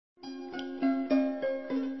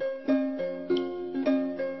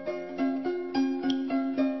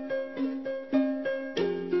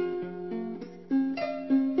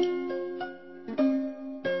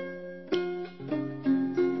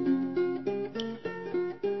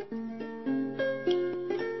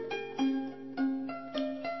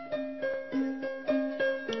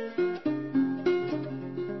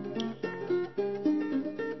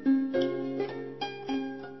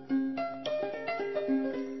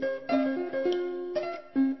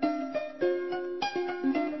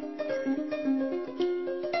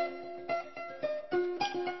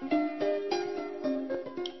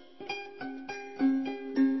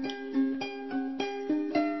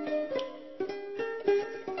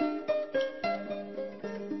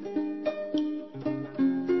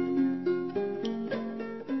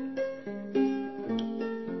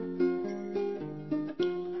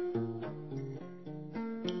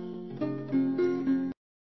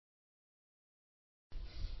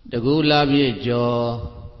တကူလာပြည့်ကျော်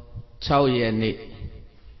6 ရက်နေ့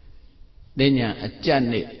တင်ညာအကြတ်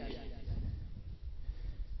နေ့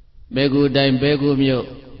ဘေကူတိုင်ဘေကူမြို့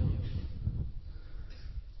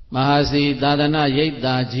မဟာစီသာသနာရိပ်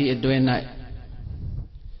သာကြီးအတွင်း၌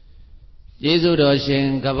ကျေးဇူးတော်ရှင်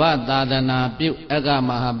ကဗ္ဗသာသနာပြုအက္ခမ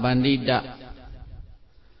ဟာပန္တိတ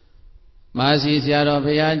မဟာစီဆရာတော်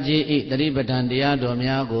ဘုရားကြီးဤတတိပဋ္ဌာန်တရားတော်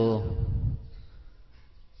များကို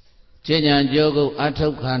ကျင့်ကြံကြိုးကုပ်အထော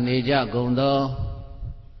က်ခံနေကြကုန်သော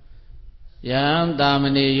ယံတာမ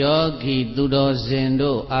ဏေယောဂီသူတော်စင်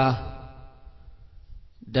တို့အား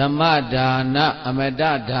ဓမ္မဒါနအမတ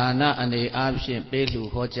ဒါနအနေအားဖြင့်ပေးလှူ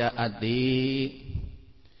ဟောကြားအပ်သည်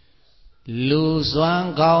လူစွမ်း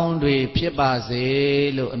ကောင်းတွေဖြစ်ပါစေ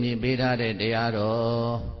လို့အမည်ပေးထားတဲ့တရား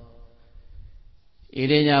တော်ဣ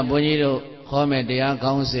ရိညာဘုန်းကြီးတို့ဟောမဲ့တရား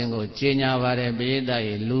ကောင်းစဉ်ကိုကြေညာပါတယ်ပိဋက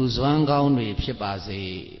ရေလူစွမ်းကောင်းတွေဖြစ်ပါစေ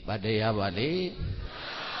ဗတ်တရားပါလေ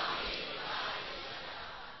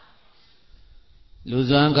လူ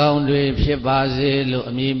စွမ်းကောင်းတွေဖြစ်ပါစေလို့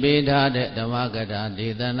အမည်ပေးထားတဲ့ဓမ္မကထာဒေ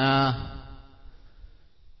သနာ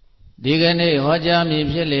ဒီကနေ့ဟောကြားမည်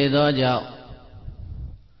ဖြစ်လေသောကြောင့်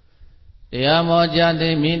တရားမောကြားသိ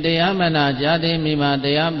မိတရားမနာကြားသိမိမှာတ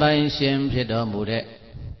ရားပိုင်ရှင်ဖြစ်တော်မူတဲ့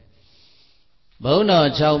ဘုန်းတော်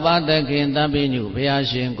6 ပါးသခင်တပိညုဘုရား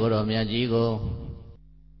ရှင်ကိုယ်တော်မြတ်ကြီးကို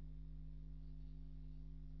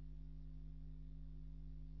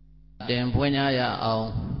တင်ဖွင့်ရအောင်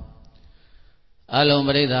အလုံးပ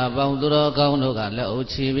ရိသတ်ပေါင်းသူတော်ကောင်းတို့ကလက်အုပ်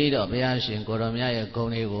ချီပြီးတော့ဘုရားရှင်ကိုယ်တော်မြတ်ရဲ့ဂုဏ်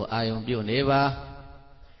တွေကိုအာယုံပြုနေပါ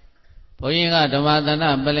ဘုန်းကြီးကဓမ္မသန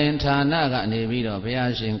ပလင်ဌာနကနေပြီးတော့ဘု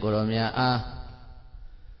ရားရှင်ကိုယ်တော်မြတ်အား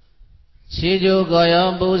ခြေကျိုးကိုရော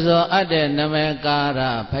ပူဇော်အပ်တဲ့နမေကာရ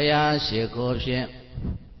ဘုရားရှိခိုးဖြင့်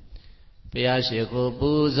ဘုရားရှိခိုး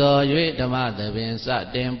ပူဇော်၍ဓမ္မသဘင်စ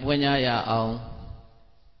တင်ပွင့်ရအောင်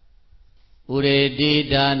ဥရေတိ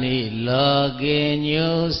ဒါနိလောကေညု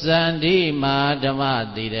စန္တိမာဓမ္မ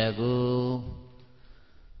တိရကု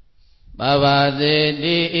ပပသေ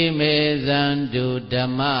တိဣမေဇန္တုဓ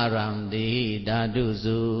မ္မရံတိဓာတု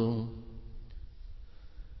စု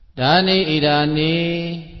ဒါနိဣဒာနိ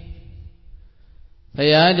ဘု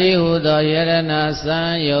ရားတိဟုသောယရဏစံ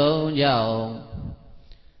ယုံကြောင့်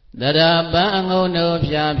တရပံအငုံတို့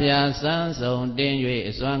ဖြာဖြာစံဆုံးတင်း၍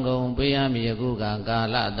အစွမ်းကုန်ပေးရမည်အခုကကာ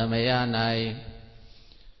လသမယ၌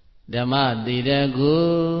ဓမ္မတိရကု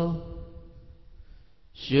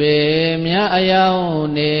ရွှေမြအယောင်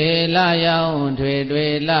နေလယောင်ထွေထွေ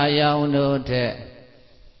လယောင်တို့ထက်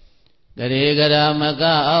ဂရေဂရမက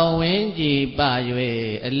အောင်ဝင်းကြည်ပ၍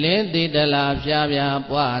အလင်းတိတလာဖြာဖြာ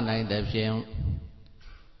ပွားနိုင်သဖြင့်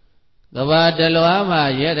ကဘာတလွားမှယ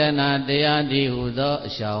ရဏတရားဒီဟုသောအ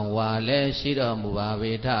ရှောင်ဝါလည်းရှိတော်မူပါ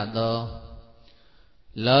ဝေထသော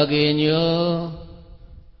လောကီညု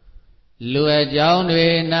လူအကြောင်းတွေ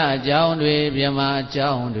နအကြောင်းတွေမြမအ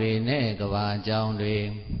ကြောင်းတွေနဲ့ကဘာအကြောင်းတွေ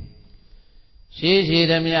ရှိရှိ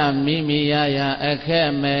သမျှမိမိရရအခက်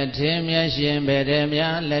မဲ့ထင်းမျက်ရှင်ပဲတည်း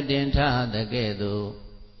များလက်တင်ထားတဲ့ကဲ့သို့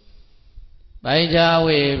ပိုင်ချ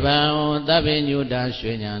ဝေဘံသဗ္ဗညုတ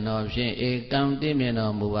ရွှေညာတော်ဖြင့်ဧကံတည်မြင်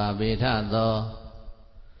တော်မူပါပေထသော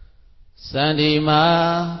စန္ဒီမာ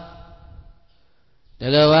တ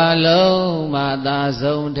ကဘာလုံးမှသာ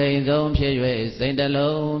ဆုံးထိန်ဆုံးဖြစ်၍စိတ်တ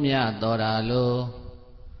လုံးမြတော်တာလို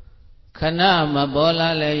ခဏမပေါ်လာ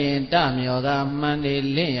လည်းရင်တမြော်ကမှန်နေ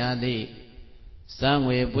လင့်ရသည်စံ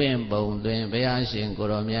ငွေပွင့်ပုံတွင်ဘုရားရှင်ကိုယ်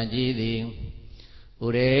တော်မြတ်ကြီးသည်ဥ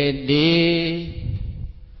ရေတိ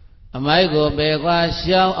အမိုက်ကိုပေခွာ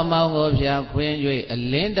ရှောင်းအမောင်းကိုဖြာခွင်း၍အ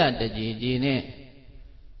လင်းတတကြီးကြီးနှင့်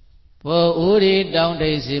ဘိုလ်ဥရီတောင်းထိ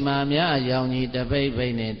ပ်စီမာများအယောင်ကြီးတပိတ်ပိ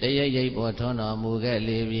တ်နှင့်တရရိပ်ပေါ်ထွန်းတော်မူခဲ့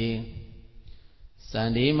လေပြီစ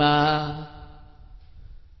န္ဒီမာ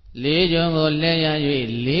လေးကျွန်းကိုလဲရ၍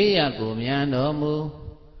လေးရကိုမြန်တော်မူ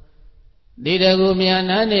ဒီတကူမြန်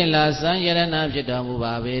နာနှင့်လာစံရဏဖြစ်တော်မူ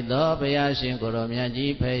ပါပေသောဘုရားရှင်ကိုယ်တော်မြတ်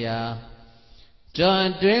ကြီးဖေယကျွ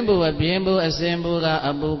န်းတွင်းဘူးအပြင်းဘူးအစင်ဘူးက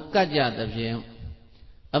အပူကတ်ကြသဖြင့်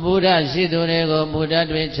အဘုဒ္ဓရှိသူတွေကိုဘုဒ္ဓ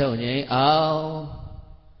တွေချုပ်ငြိမ်အောင်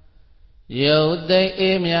ယုတ်သိ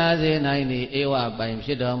အေးများစေနိုင်သည့်ဧဝပိုင်ဖြ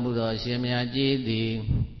စ်တော်မူသောရှင်မြတ်ကြီးသည်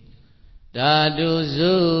ဓာတု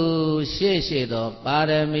စုရှေ့ရှေ့သောပါ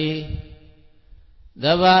ရမီသ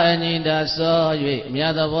ဗ္ဗအညိတဆော၍မြ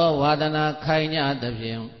တ်သောဝါဒနာခိုင်ညသဖြ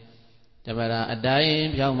င့်တပရအတိုင်း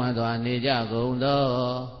ဖြောင်းမှန်စွာနေကြကုန်သော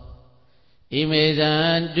ဣမေဇ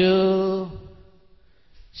န္တု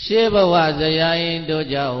ရှေးဘဝဇယာယင်တို့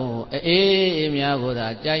ကြောင့်အေးများကိုသာ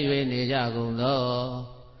ကြိုက်၍နေကြကုန်သော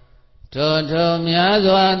ထိုထိုများ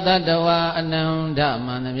စွာတတ္တဝါအနန္တမ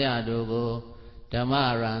န္တမြတို့ကိုဓမ္မ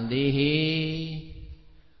ရံတိဟိ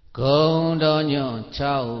ဂုံတော်ညွန့်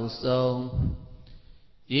6ဆုံး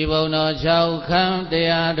ဤဘုံတော်6ခမ်းတ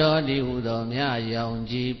ရားတော်ဒီဟုသောမြရောင်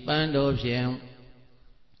ကြီးပန်းတော်ဖြင့်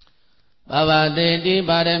ပပတိတိ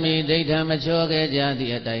ပါရမီဒိဋ္ဌံမချောခဲ့ကြသ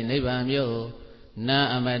ည့်အတိုင်းနိဗ္ဗာန်မြို့နာ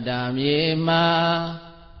အမတမြေမှာ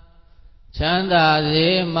ချမ်းသာစေ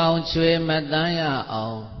မောင်ချွေမတန်းရအော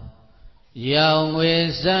င်ရောင်ငွေ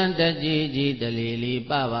စံတကြီးကြီးတလီလီ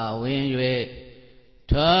ပပဝင်း၍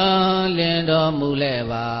ထွန်းလင်းတော်မူလဲ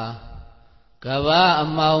ပါကဗ္ဗအ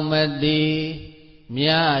မောင်မတိမြ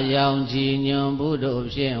ရောင်ကြည်ညွန်ဘုဒ္ဓ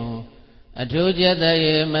ဖြင့်အထူးကျက်တ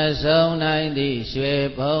ရေမဆုံးနိုင်သည့်ရွှေ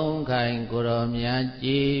ဖုံးခိုင်ကိုရောမြတ်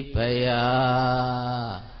ကြီးဖရာ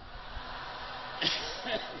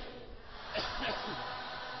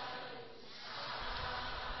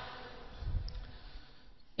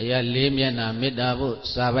အရာလေးမျက်နှာမေတ္တာဖို့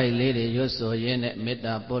စာပိုက်လေးတွေရွတ်ဆိုရင်းနဲ့မေတ္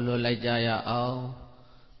တာပို့လို့လိုက်ကြရအောင်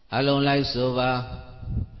အလုံးလိုက်ဆိုပါ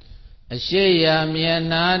အရှိရာမျက်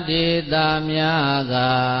နှာဒေတာများက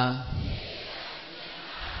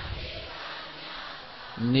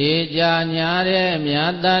နေကြညာတဲ့မြ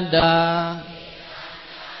တ်တတ္တာ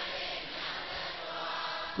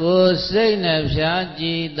ကိုယ်စိတ်နှဖျားကြ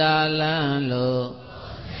ည်သာလန်းလို့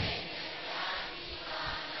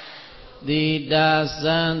သီတာ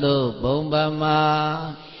စံတို့ဘုံပမာ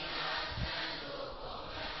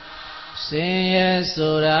ဆင်းရဲ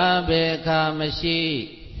ဆိုတာဘေခါမရှိ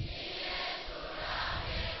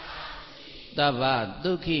တဗ္ဗ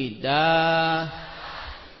ဒုက္ခိတာ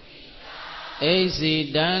အိစီ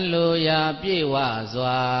တံလိုရာပြေဝ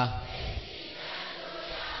စွာ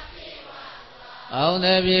အောင်တ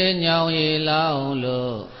ပြေညောင်ရီလောင်း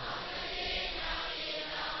လို့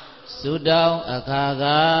သုတောင်းအခါက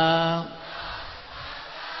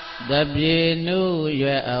တပြေနုရွ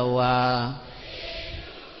ယ်အဝါ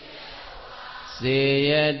စေ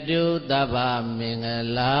ယတုတဗ္ဗမင်္ဂ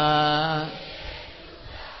လာ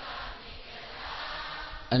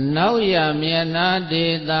အနောက်ရမျက်နှာဒေ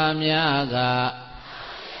တာများက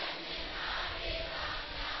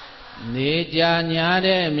နေကြညာ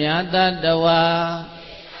တဲ့မြတ်တတဝါ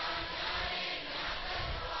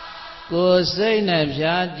ကိုယ်စိတ်နဲ့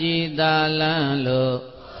ဖြာကြည်သာလန်းလို့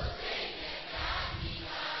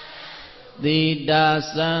သီတာ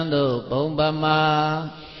စံတို့ဘုံပမာ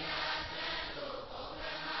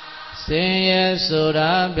ဆင်းရဲဆို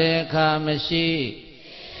တာဘေခါမရှိ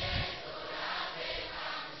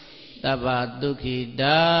တဗ္ဗဒုက္ခိ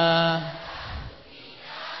တာ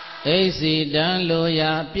အိစီတံလို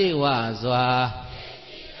ရာပြေဝစွာ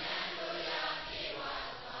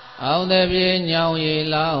အောင်တပြေညောင်ရီ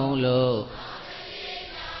လောင်းလို့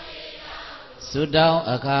သုတောင်း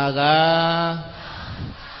အခါက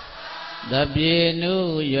တပြေနု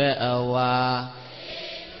ရွယ်အဝါ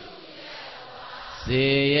စေ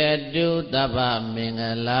ယတုတဗ္ဗမင်္ဂ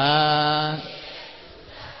လာ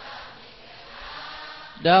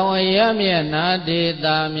တောင်ရမျက်နှာဒေ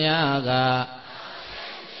တာများက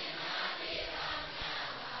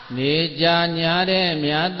နေကြညာတဲ့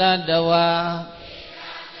မြတ်တဝါ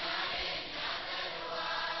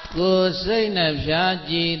ကိုယ်စိတ်နှဖျား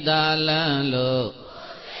ကြည်သာလန်းလို့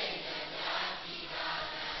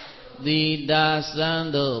သီတာစံ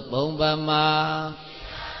တို့ဘုံပမာ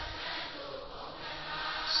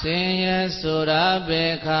ဆင်းရဲဆိုတာဘေ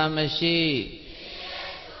ခါမရှိ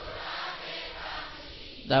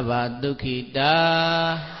တဗ္ဗဒုက္ခိတာ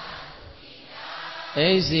အိ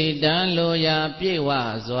စီတံလိုရာပြေဝ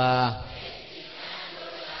စွာ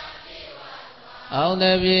အောင်တ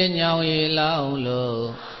ပြေညောင်ရီလောင်းလို့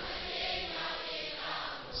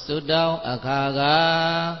သုတောင်းအခါက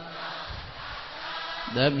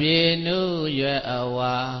တပြေနုရွယ်အ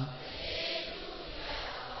ဝါ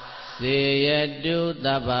စေယတုတ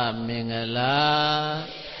ဗ္ဗမင်္ဂလာ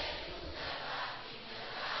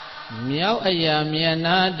မြောက်အရာမျက်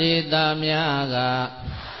နှာဒေတာများက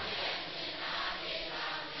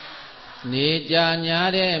နေကြညာ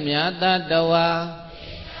တဲ့မြတ်တဝါ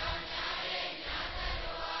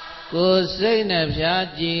ကိုယ်စိတ်နှဖျား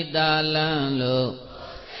ကြည်သာလန်းလို့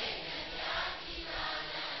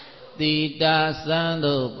သီတာစံ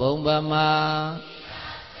တို့ဘုံပမာ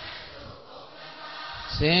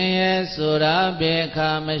ဆင်းရဲဆိုတာဘေခါ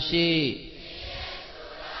မရှိ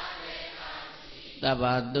တဗ္ဗ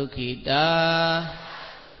ဒုက္ခိတာ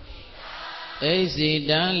အိစီ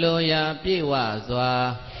တံလိုရာပြေဝစွာ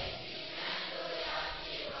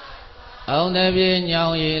အောင်တပြေညော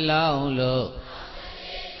င်ရီလောင်းလို့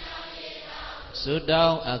သုတော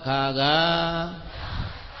င်းအခါက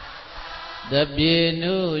တပြေ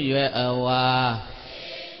နုရွယ်အဝါ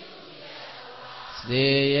စေ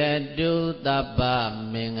ယတုတဗ္ဗ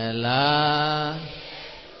မင်္ဂလာ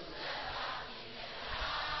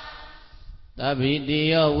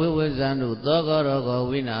Tabitiyo Vivisandu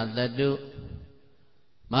Togorogo Vina Tatu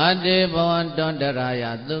Mate Bhavanton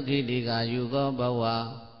Daraya Tukidika Yugo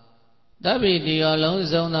Bawa Tabitiyo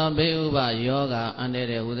Lonsona Beuba Yoga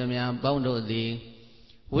Andere Udamya Bondo Di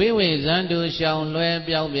Vivisandu Shaun Lue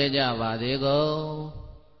Piao Beja Vadego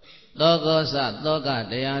Togosa Toga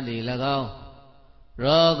Dayadi Lagao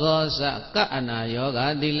Rogosa Kaana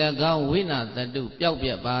Yoga Dilagao Vina Tatu Piao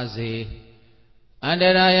Basi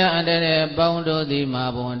Anderaya Andere Bondo Di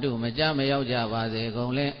Mabondu Majama Yoja Vase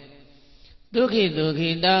Gole Duki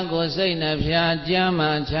Duki Dango Saina Pia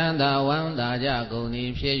Jama Chanda Wanda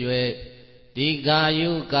Jagoni Pie Diga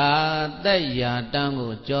Yuka Daya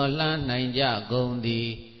Dango Jola Naija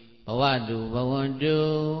Gondi Bawadu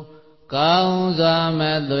Bawandu Kaunza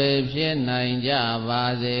Madwe Pie Naija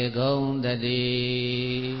Vase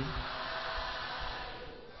Gondadi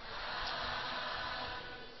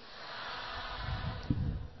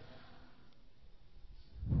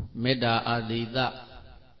Meda Adida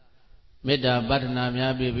Meda Badana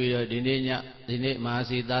Myabibiyo Dininya Dini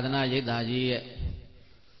Mahasi Dadana Yitaji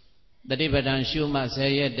Dadibadan Shuma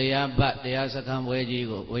Saye Dea Bat Dea Sakam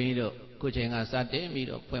Wejigo Windo Kuchinga Sate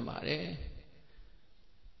Mido Pemare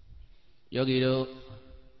Yogido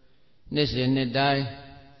Nisin Nidai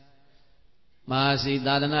Mahasi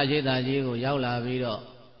Dadana Yitaji Yaula Vido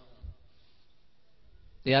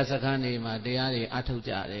Dea Sakani Ma Dea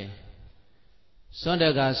Atujare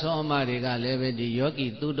Sondaga Somariga Levedi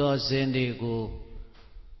Yogi Tudo Zendigo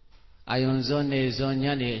Ayonzone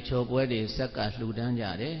Zonyani Chobwedi Saka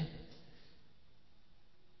Ludanjare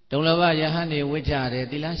Dolava Yahani Wijare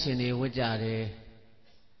Dilashini Wijare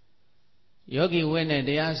Yogi Wene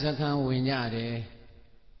Dea Sakan Winyare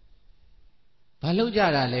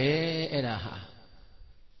Palujara Le Eraha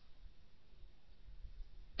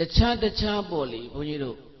The Chaboli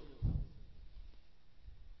Unido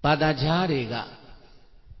Padajariga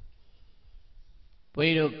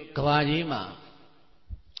Puedo Kawajima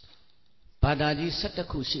Padaji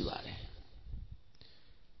Sataku Shivare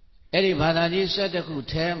Eri Padaji Sataku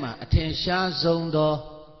Tema Attention Zondo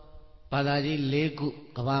Padaji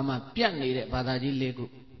Legu Kawama Pianide Padaji Legu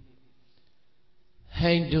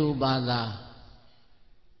Hindu Bada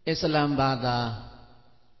Islam Bada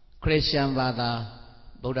Christian Bada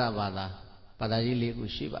Buddha Bada Padaji Legu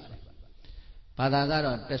Shivare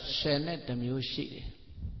Padagaro the Senate the music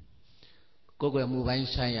Gogo Mubine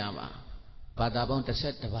Sayama, Padabon the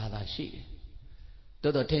set the Bada she.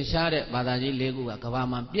 Toto Tenshare, Badaji Legu,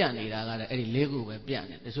 Kavama Piani, Eri Legu,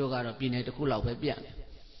 Piani, the Sugar of Pine the Kula Piani.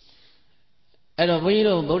 Edo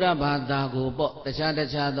Buddha Bada go, the Chada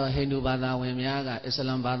Chado, Hindu Bada Wemiaga,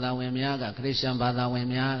 Islam Bada Wemiaga, Christian Bada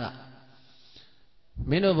Wemiaga.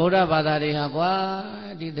 Mino Buddha Bada de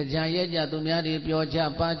Hagua, did the Jaya Dumiadi,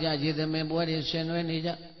 Pioja, Paja, Jidame, Body,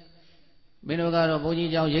 Shenwenija. Minogaro Boji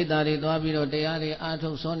Yedari, Dwabiro, Deari,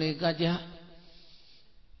 Ato, Sony, Gaja.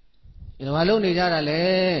 In Valoni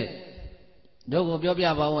Jarale, Dogo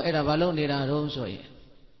Biaba, Era Valoni, Romsoy.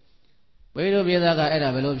 Pedo Biaga,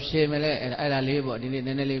 Era Velo, Shemele, and Era Libo,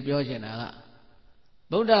 Dinelli Biogena.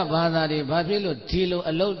 Buddha Badari, Babilo, Tilo,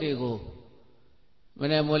 a low de go.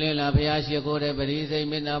 When a Molina Piashi go to Berize,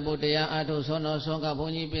 Minabutea, Ato, Sono, Songa,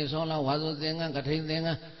 Boni, Pesona, Wazo Zenga, Katin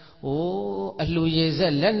Zenga. Oh, a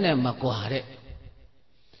Louise Lenne Maquare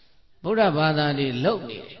Buddha Badani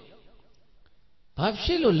Loni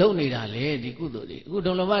Papshilo Loni Dale, Gudodi,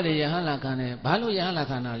 Gudolovade Yahala Cane, Balu Yahala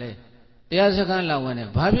Canale, Yazakan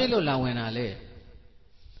Lawane, Babilo Lawenale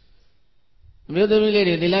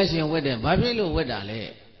Mudamili, the Lasian wedding, Babilo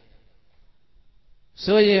Wedale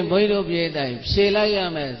So ye Boido Bieda,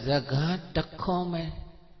 Shelayame, Zagat, Takome,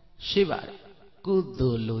 Shiva,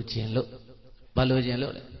 Gudo Lujin Lo, Balojin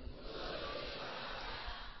Lole.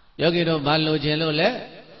 Yogido Balo Jelole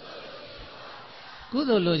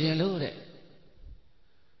Kudo Lojelore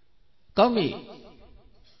Komi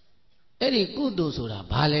Eri Kudo Sura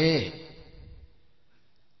Bale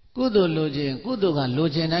Kudo Lojin Kudoga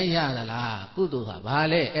Lojena Yadala Kudoga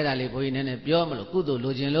Bale Erali Boine Biomlo Kudo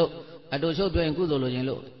Lojinlo Adosho Bien Kudo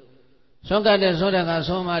Lojinlo Songa de Sodaga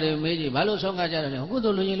Somari Meji Balo Songa Jarane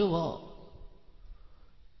Kudo Lojinlo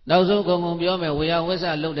Now so Gong Biome we are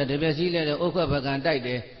Wesa looked at the Basile the Okabagan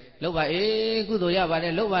died Loba Kudo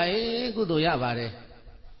Yabare Loba Kudo Yabare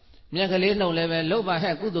Miakale no level Loba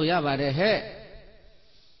he Kudo Yabare he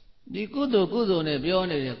Di Kudo ne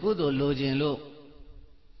Bione Kudo Lojin Lo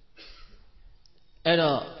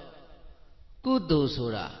Edo Kudo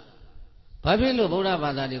Sura Pabilo Buddha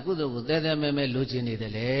Badani Kudo Dede Meme Lojini de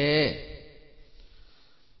Le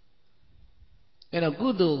Edo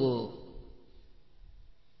Kudo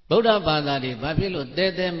Buddha Badani Babilo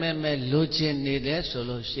Dede Meme Lojini de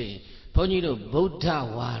Solo She ဘုန်းကြီးတို့ဗုဒ္ဓ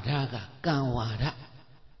ဝါဒကကံဝါဒ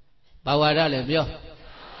ဘာဝါဒလဲပြော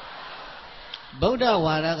ဗုဒ္ဓ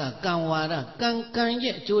ဝါဒကကံဝါဒကံ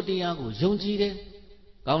ရဲ့အကျိုးတရားကိုယုံကြည်တယ်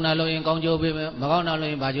ကောင်းတာလို့ရင်ကောင်းကျိုးပေးမယ်မကောင်းတာလို့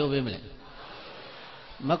ရင်ဘာကျိုးပေးမလဲ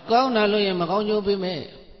မကောင်းတာလို့ရင်မကောင်းကျိုးပေးမယ်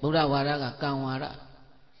ဗုဒ္ဓဝါဒကကံဝါဒ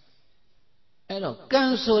အဲ့တော့ကံ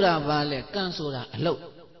ဆိုတာဘာလဲကံဆိုတာအလုပ်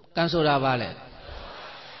ကံဆိုတာဘာလဲ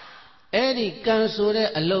အဲ့ဒီကံဆိုတဲ့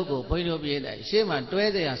အလုပ်ကိုဘုန်းကြီးတို့ပြတဲ့ရှေ့မှာတွဲ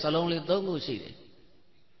တဲ့စလုံးလေး၃ခုရှိတယ်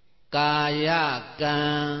ကာယကံ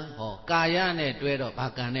ဟောကာယနဲ့တွဲတော့ဘာ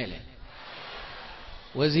ကံနဲ့လဲ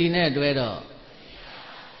ဝစီနဲ့တွဲတော့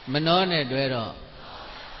မနောနဲ့တွဲတော့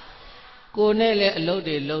ကိုယ်နဲ့လည်းအလုပ်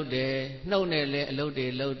တွေလုပ်တယ်နှုတ်နဲ့လည်းအလုပ်တွေ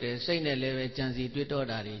လုပ်တယ်စိတ်နဲ့လည်းပဲကြံစီတွေးတော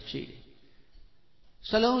တာတွေရှိတယ်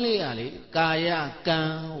စလုံးလေးကလေကာယကံ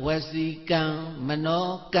ဝစီကံမနော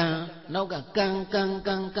ကံနောက်ကကံ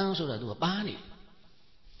ဆိုတာသူကပါနေတယ်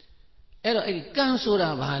အဲ့တော့အဲ့ဒီကံဆိုတာ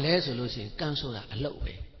ဘာလဲဆိုလို့ရှိရင်ကံဆိုတာအလုပ်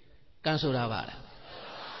ပဲကံဆိုတာဘာလဲ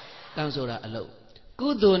ကံဆိုတာအလုပ်ကု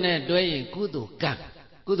သိုလ်နဲ့တွဲရင်ကုသိုလ်ကံ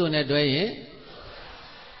ကုသိုလ်နဲ့တွဲရင်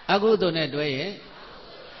အကုသိုလ်နဲ့တွဲရင်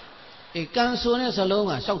အေးကံဆိုတဲ့စလုံး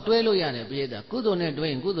ကရှောက်တွဲလို့ရတယ်ပြည့်တာကုသိုလ်နဲ့တွဲ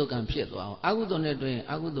ရင်ကုသိုလ်ကံဖြစ်သွားအောင်အကုသိုလ်နဲ့တွဲရင်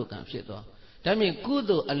အကုသိုလ်ကံဖြစ်သွားဒါမြင်ကု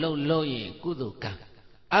သိုလ်အလုပ်လုပ်ရင်ကုသိုလ်ကံ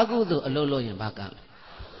အကုသိုလ်အလုပ်လုပ်ရင်ဘာကံလဲ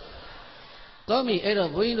ကောင်းပြီအဲ့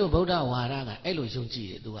တော့ဘုန်းကြီးတို့ဗုဒ္ဓဝါဒကအဲ့လိုယုံကြည်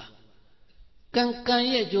တယ်သူကကံ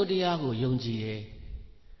ရဲ့ကြိုးတရားကိုယုံကြည်တယ်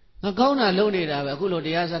ငါကောင်းတာလုပ်နေတာပဲအခုလိုတ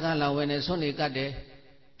ရားစကားလာဝယ်နေဆွနေကတ်တယ်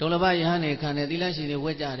ဒုလဘယဟန်နေခံတယ်သီလရှင်တွေဝ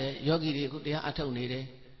က်ကြတယ်ယောဂီတွေအခုတရားအထုတ်နေတယ်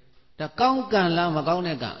ဒါကောင်းကံလားမကောင်း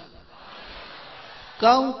တဲ့ကံ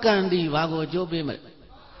ကောင်းကံဒီဘာကိုကြိုးပေးမလဲ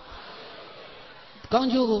ကောင်း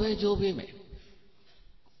ကျိုးကိုပဲကြိုးပေးမယ်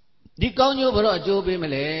ဒီကောင်းကျိုးဘယ်တော့အကျိုးပေးမ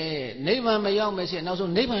လဲနိဗ္ဗာန်မရောက်မရှိနောက်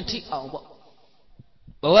ဆုံးနိဗ္ဗာန်ထိအောင်ပေါ့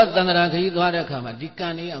ဘဝတန္တရာခရီးသွားတဲ့အခါမှာဒီကံ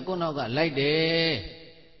လေးကကိုယ့်နောက်ကလိုက်တယ်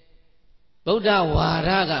ဗုဒ္ဓဝါဒ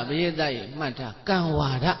ကဘယိတရဲ့မှတ်ထားကံဝါ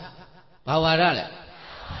ဒဘာဝါဒလဲ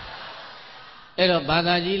အဲ့တော့ဘာ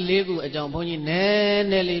သာကြီး၄ခုအကြောင်းဘုန်းကြီးနည်း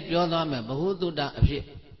နည်းလေးပြောသွားမယ်ဘ ഹു တုတ္တအဖြစ်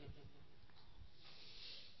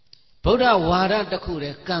ဗုဒ္ဓဝါဒတစ်ခုတ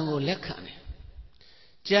ည်းကံကိုလက်ခံတယ်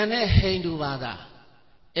ကျန်တဲ့ဟိန္ဒူဘာသာ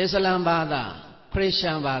အစ္စလာမ်ဘာသာခရစ်ယာ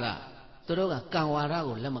န်ဘာသာသူတို့ကကံဝါဒ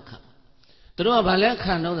ကိုလက်မခံသူတို့ကဘာလက်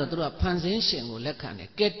ခံတော့ဆိုသူတို့ကဖန်ဆင်းရှင်ကိုလက်ခံတယ်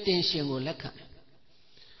ကဲတင်ရှင်ကိုလက်ခံတယ်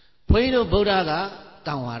ဘုန်းကြီးတို့ဗုဒ္ဓက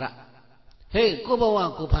ကံဝါဒဟေးကိုဘဝ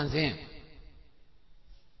ကိုဖန်ဆင်း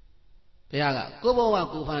ဘုရားကကိုဘဝ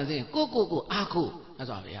ကိုဖန်ဆင်းကိုအားကိုအဲ့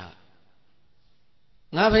ဆိုဘုရား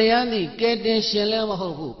ငါဘုရားသည်ကဲတင်ရှင်လည်းမဟု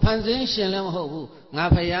တ်ဘူးဖန်ဆင်းရှင်လည်းမဟုတ်ဘူးငါ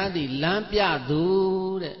ဘုရားသည်လမ်းပြသူ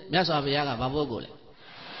တဲ့မြတ်စွာဘုရားကဘာပုဂ္ဂိုလ်လဲ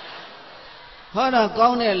ဟောတာကော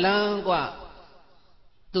င်းတဲ့လမ်းกว่า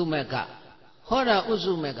သူမကဟောတာဥ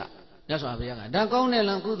စုမကမြတ်စွာဘုရားကဒါကောင်းတဲ့လ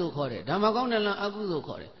မ်းကုသိုလ်ခေါ်တယ်ဒါမကောင်းတဲ့လမ်းအကုသိုလ်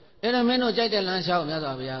ခေါ်တယ်အဲ့ဒါမင်းတို့ကြိုက်တဲ့လမ်းလျှောက်မြတ်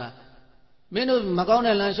စွာဘုရားကမင်းတို့မကောင်း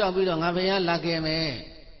တဲ့လမ်းလျှောက်ပြီးတော့ငါဘုရားလာခဲ့မယ်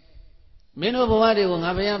မင်းတို့ဘဝတွေကို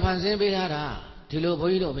ငါဘုရားဖန်ဆင်းပေးထားတာဒီလိုဘု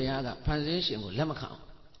န်းကြီးတို့ဘုရားကဖန်ဆင်းရှင်ကိုလက်မခံဘူး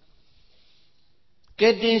ကဲ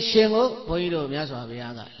တင်ရှင်ကိုဘုန်းကြီးတို့မြတ်စွာဘု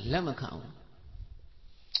ရားကလက်မခံဘူး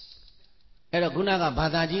အဲ့တော့ခုနကဘာ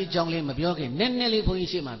သာကြီးအကြောင်းလေးမပြောခင်နည်းနည်းလေးဘုန်း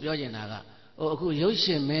ကြီးရှေ့မှာပြောချင်တာကအခုရုပ်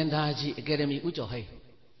ရှင်မင်းသားကြီးအကယ်ဒမီဦးကျော်ဟိန်း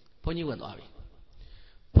ဘုန်းကြီးဝတ်သွားပြီ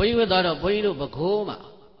ဘုန်းကြီးဝတ်သွားတော့ဘုန်းကြီးတို့ဘကိုးမှာ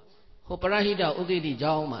ဟိုပရဟိတဥက္ကိတိ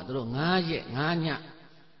ကျောင်းမှာသူတို့9 ရက်9 ည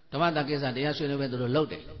ဓမ္မတာကိစ္စတရားဆွေးနွေးပဲသူတို့လုပ်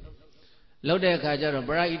တယ်လုပ်တဲ့အခါကျတော့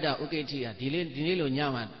ပရဟိတဥက္ကိတိကဒီနေ့လိုည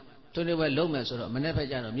မှာဆွေးနွေးပွဲလုပ်မယ်ဆိုတော့မနေ့ဖက်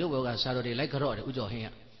ကျတော့မြို့ဘောကဆရာတော်တွေလိုက်ကြော့တယ်ဦးကျော်ဟင်းက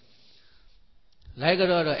လိုက်ကြော့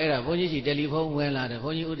တော့အဲ့ဒါဘုန်းကြီးကြီးတယ်လီဖုန်းဝင်လာတယ်ဘု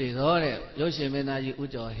န်းကြီးဦးတေသောတဲ့ရုပ်ရှင်မင်းသားကြီးဦး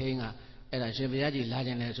ကျော်ဟင်းကအဲ့ဒါရှင်ဘုရားကြီးလာခြ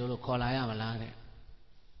င်းတယ်ဆိုလို့ခေါ်လာရမလားတဲ့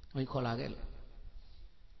ဘုန်းကြီးခေါ်လာခဲ့လို့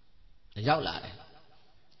ရောက်လာတယ်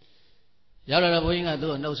ရောက်လာတော့ဘုန်းကြီးက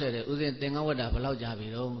သူ့ကိုနှုတ်ဆက်တယ်ဦးဇင်းသင်္ကန်းဝတ္တာဘယ်လောက်ကြာပြီ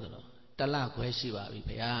တော့ဆိုတော့တလခွဲရှိပါပြီ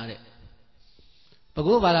ဘုရားတဲ့ဘ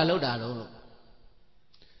ကိုးဘာလာလောက်တာတော့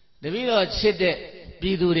တပည့်တော်ချစ်တဲ့ပြ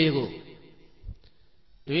ည်သူတွေကို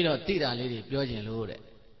တပည့်တော်တိတာလေးတွေပြောခြင်းလို့တဲ့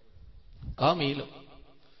ကောင်းပြီလို့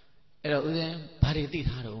အဲ့တော့ဦးဇင်းဘာတွေသိ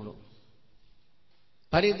ထားတော့လို့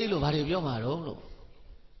ဘာတွေသိလို့ဘာတွေပြောမှာတော့လို့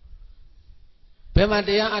ဘယ်မှာတ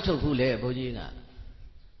ရားအထုတ်ဘူးလဲဘုန်းကြီးက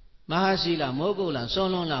မဟာရှိလားမောကုတ်လားစွ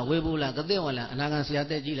န်းလွန်းလားဝေဘူးလားကသိဝလားအနာဂံဆရာ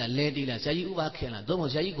တက်ကြီးလားလဲတီးလားဆရာကြီးဥပခင်လားသို့မဟု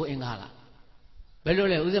တ်ဆရာကြီးကိုအင်္ဂါလားဘယ်လို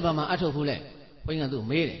လဲဦးဇင်းဘာမှာအထုတ်ဘူးလဲဘုန်းကြီးကသူ့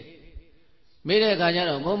မေးတယ်မေးတဲ့အခါကျ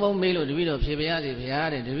တော့ဘုံဘုံမေးလို့တပည့်တော်ဖြေပြရစီဘုရား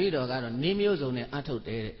တဲ့တပည့်တော်ကတော့နီးမျိုးစုံနဲ့အထုတ်တ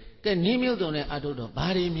ယ်တဲ့ကဲနီးမျိုးစုံနဲ့အထုတ်တော့ဘာ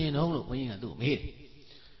တွေမြင်တော့လို့ဘုန်းကြီးကသူ့မေးတယ်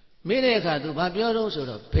မေးတဲ့အခါသူဘာပြောတော့ဆို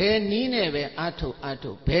တော့ဘယ်နီးနဲ့ပဲအထုတ်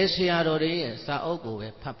ဘယ်ဆရာတော်တွေရဲ့စာအုပ်ကိုပဲ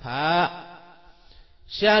ဖတ်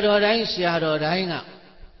ဆရာတော်တိုင်းက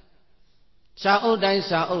စာအုပ်တို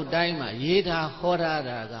င်းမှာရေးထားဟောထား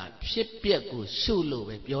တာကဖြစ်ပျက်ကိုရှုလို့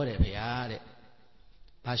ပဲပြောတယ်ဗျာတဲ့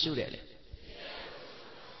ဘာရှုတယ်လဲ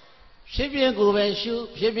ဖြစ်ပျက်ကိုပဲရှု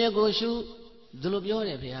ဖြစ်ပျက်ကိုရှုဒီလိုပြောတ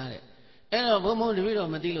ယ်ဗျာတဲ့အဲ့တော့ဘုံဘုံတပည့်တော်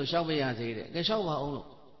မသိလို့ရှောက်ပြရသေးတယ်ကဲရှောက်ပါအောင်လို့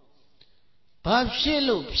ဘာဖြစ်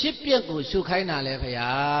လို့ဖြစ်ပျက်ကိုရှုခိုင်းတာလဲဗျာ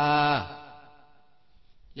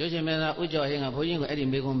ရုပ်ရှင်မင်းသားဥကျော်ဟင်းကဘုန်းကြီးကိုအဲ့ဒီ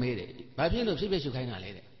မေးခွန်းမေးတယ်ဘာဖြစ်လို့ဖြစ်ပျက်ရှုခိုင်းတာလဲ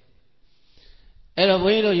တဲ့အဲ့တော့ဘု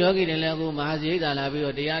န်းကြီးတို့ယောဂီတွေလည်းအခုမဟာဇိတာလာပြီး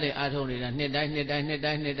တော့တရားတွေအားထုတ်နေတာနှစ်တိုင်းအဲ့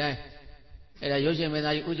ဒါရုပ်ရှင်မင်း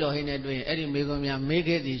သားကြီးဥကျော်ဟင်းနဲ့တွေ့ရင်အဲ့ဒီမေးခွန်းများမေး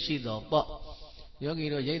ခဲ့သည်ရှိတော်ပေါ့ယောဂီ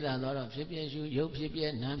တို့ရိတ်တာတော့ဖြစ်ပျက်ရှုရုပ်ဖြစ်ပျ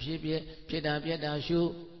က်နာမ်ဖြစ်ပျက်ဖြစ်တာပြက်တာရှု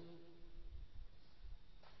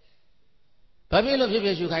ဘာဖြစ်လို့ဖြစ်ပျ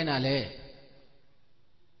က်ရှုခိုင်းတာလဲ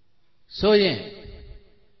ဆိုရင်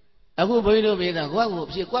အခုဘုန်းကြီးတို့ပြေးတာကိုယ့်ကို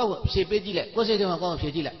ဖြေပေးကြည့်လိုက်ကိုယ်စိတ်ထဲမှာကောင်းဖြေ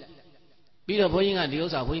ကြည့်လိုက်ပြီးတော့ဘုန်းကြီးကဒီဥ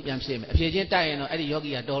စ္စာဘုန်းကြီးပြန်ဖြေမယ်အဖြေချင်းတိုက်ရင်တော့အဲ့ဒီယောဂီ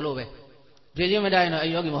ကတော်လို့ပဲဖြေချင်းမတိုက်ရင်တော့အဲ့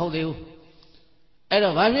ဒီယောဂီမဟုတ်သေးဘူးအဲ့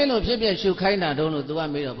တော့ဘာဖြစ်လို့ဖြစ်ပျက်ရှုခိုင်းတာတုံးလို့သူက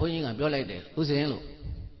မေးတော့ဘုန်းကြီးကပြောလိုက်တယ်ဥစဉ်လို့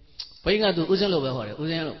ဘုန်းကြီးကသူဥစဉ်လို့ပဲဟောတယ်ဥ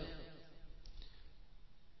စဉ်လို့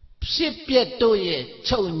ဖြစ်ပျက်တို့ရဲ့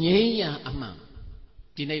ချုပ်ငြိမ်းရန်အမှန်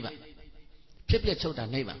ဒီနိဗ္ဗာန်ဖြစ်ပျက်ချုပ်တာ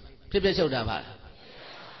နိဗ္ဗာန်ဖြစ်ပျက်ချုပ်တာပါလား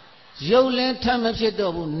ရုပ်လည်းထပ်မဖြစ်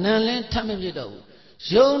တော့ဘူးနာမ်လည်းထပ်မဖြစ်တော့ဘူး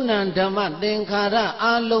ယုံနံဓမ္မသင်္ခါရ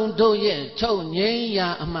အလုံးတို့ရဲ့ချုပ်ငြိမ်းရာ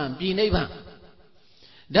အမှန်ပြည်နိဗ္ဗာန်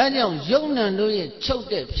ဒါကြောင့်ယုံနံတို့ရဲ့ချုပ်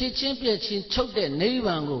တဲ့ဖြစ်ချင်းပြည့်ချင်းချုပ်တဲ့နိဗ္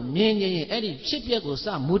ဗာန်ကိုမြင်ရင်အဲ့ဒီဖြစ်ပျက်ကိုစ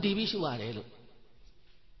မူတည်ပြီးရှုရတယ်လို့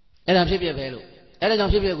အဲ့ဒါဖြစ်ပျက်ပဲလို့အဲ့ဒါကြော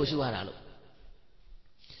င့်ဖြစ်ပျက်ကိုရှုရတာလို့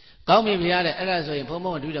ကောင်းပြီဗျာတဲ့အဲ့ဒါဆိုရင်ဘုံ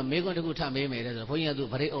ဘုံတူတော့မေးခွန်းတစ်ခုထမေးမယ်တဲ့ဆိုဘုန်းကြီးကသူ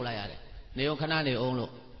ဗရိတ်အုပ်လိုက်ရတယ်နေအောင်ခဏနေအောင်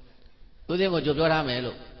လို့ဦးစင်းကိုကြိုပြောထားမယ်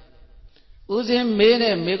လို့ဦးစင်းမေး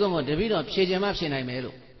တဲ့မေးခွန်းကိုတပည့်တော်ဖြေခြင်းမဖြေနိုင်မယ်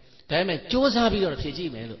လို့ဒါပေမဲ့စ조사ပြီးတော့ဖြေကြ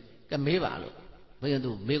ည့်မယ်လို့ကမေးပါလို့ဘုရင်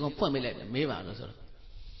သူမေးခွန်းဖွင့်ပေးလိုက်တယ်မေးပါလို့ဆိုတော့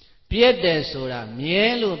ပြက်တယ်ဆိုတာမြဲ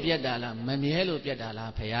လို့ပြက်တာလားမမြဲလို့ပြက်တာ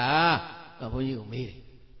လားဖေဟာဘုန်းကြီးကိုမေးတယ်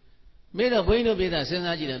မေးတော့ဘုန်းကြီးတို့ပြေးတာစဉ်း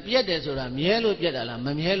စားကြည့်တယ်ပြက်တယ်ဆိုတာမြဲလို့ပြက်တာလားမ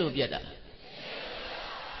မြဲလို့ပြက်တာလား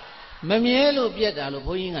မမြဲလို့ပြက်တာလို့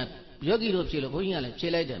ဘုန်းကြီးကယောဂီတို့ဖြေလို့ဘုန်းကြီးကလည်းဖြေ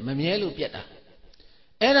လိုက်တယ်မမြဲလို့ပြက်တာ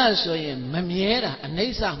အဲ့ဒါဆိုရင်မမြဲတာအနိ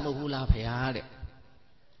စ္စမဟုတ်ဘူးလားဖေဟာတဲ့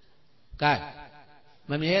ကဲ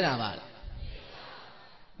မမြဲတာပါလား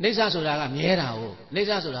နိစ္စဆိုတာကမြဲတာဟုတ်နိစ္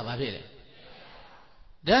စဆိုတာဘာဖြစ်လဲ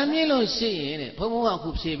ဒါမြင်လို့ရှိရင်တဲ့ဘုံဘုံကအခု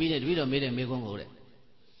ဖြေပြီးတဲ့တပည့်တော်မေးတဲ့မေးခွန်းကိုတဲ့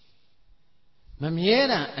မမြဲ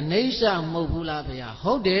တာအနိစ္စမဟုတ်ဘူးလားဖေဟာ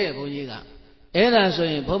ဟုတ်တယ်ဘုန်းကြီးကအဲ့ဒါဆို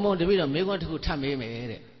ရင်ဘုံဘုံတပည့်တော်မေးခွန်းတစ်ခုထပ်မေးမယ်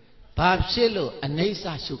တဲ့ဘာဖြစ်လို့အနိစ္စ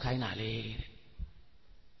ရှုခိုင်းတာလဲတဲ့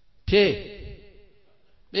ဖြေ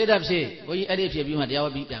ပြေးတာဖြေဘုန်းကြီးအဲ့ဒီဖြေပြီးမှတရားဝ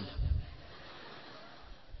ပြီးပြန်ပါ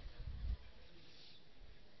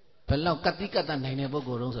ဘယ်လောက်ကတိကတ္တနိုင်တဲ့ပုဂ္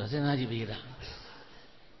ဂိုလ်တုံးဆိုတာစဉ်းစားကြည့်ပြေးတာ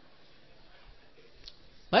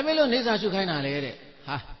ဘာဖြစ်လို့နေစာရှုခိုင်းတာလဲတဲ့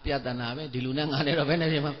ဟာပြတနာပဲဒီလူနဲ့ငါနဲ့တော့ဘယ်နဲ့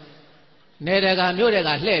ဖြစ်မှာနေတကမြို့တက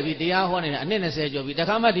လှဲ့ပြီးတရားဟောနေတယ်အနှစ်20ကျော်ပြီးတ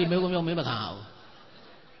ခါမှဒီမေကုံမျိုးမင်းမခံအောင်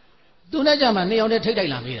သူနဲ့ကြမှာနေအောင်နဲ့ထိတ်တို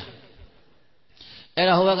က်လာမေးတာအဲ့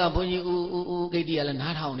ဒါဟိုဘက်ကဘုန်းကြီးဦးဂိတ်တီကလည်း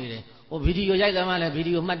နားထောင်နေတယ်ဟိုဗီဒီယိုရိုက်တယ်မှလည်းဗီ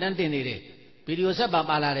ဒီယိုမှတ်တမ်းတင်နေတယ်ဗီဒီယိုဆက်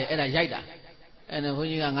ပါလာတယ်အဲ့ဒါရိုက်တာအဲ့ဒါဘုန်း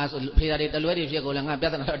ကြီးကငါဖေးတာတွေတလွဲတွေဖြစ်ကိုလည်းငါပြ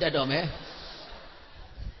ဿနာတော့တက်တော့မယ်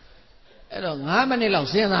အဲ့တော့9မိနစ်လောက်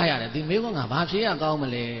စဉ်းစားရတယ်ဒီမေးခွန်းကဘာဖြေရကောင်းမ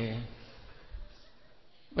လဲ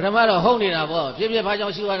ပထမတော့ဟုတ်နေတာပေါ့ဖြစ်ဖြစ်ဘာကြော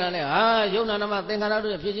င့်ရှုရတာလဲဟာယုံနာနာမသင်္ခါရ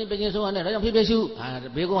တို့ဖြစ်ချင်းပြချင်းဆုံးရတယ်ဒါကြောင့်ဖြစ်ဖြစ်ရှုဟာ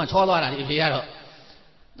မေးခွန်းကချောသွားတာဒီဖြေရတော့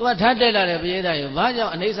သူကထပ်တက်လာတယ်ပြေးတာရောဘာကြော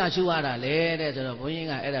င့်အနိစ္စရှုရတာလဲတဲ့ဆိုတော့ဘုန်းကြီး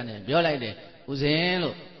ကအဲ့ဒါနဲ့ပြောလိုက်တယ်ဦးဇင်း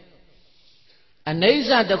လို့အနိစ္စ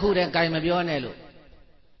တစ်ခုတည်းကြိုင်မပြောနဲ့လို့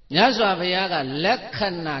မြတ်စွာဘုရားကလက္ခ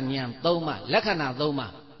ဏာဉာဏ်3ပါးလက္ခဏာ3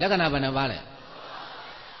ပါးလက္ခဏာဘယ်နှပါလဲ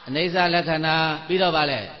အနိစ္စလက္ခဏာပြီးတော့ပါ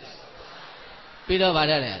လဲပြီးတော့ပါ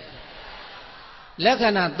တဲ့လက္ခ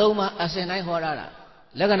ဏာ3ပါးအစဉ်တိုင်းဟောတာ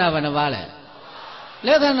လက္ခဏာဘယ်နှပါလဲလ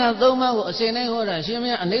က္ခဏာ3ပါးကိုအစဉ်တိုင်းဟောတာရှင်မ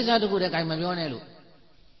င်းအနိစ္စတစ်ခုတည်းကြိုင်မပြောနဲ့လို့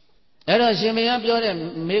အဲ့တော့ရှင်မင်းပြောတဲ့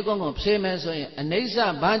မေးခွန်းကိုဖြေမယ်ဆိုရင်အနိစ္စ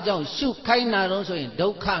ဘာကြောင့်ရှုခိုင်းတာတော့ဆိုရင်ဒု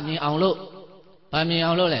က္ခမြင်အောင်လို့ဘာမြင်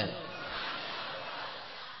အောင်လို့လဲ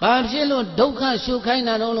ဘာဖြစ်လို့ဒုက္ခရှုခိုင်း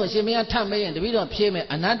တာတော့လို့ရှင်မင်းထပ်မေးရင်တပည့်တော်ဖြေမယ်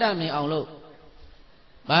အနတ္တမြင်အောင်လို့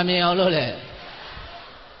ဘာမြင်အောင်လို့လဲ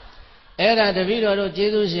အဲ့ဒါတပည့်တော်တို့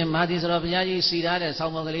ကျေးဇူးရှင်မာသီစတော်ဘုရားကြီးစီထားတဲ့ဆော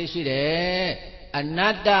င်းပုံကလေးရှိတယ်အန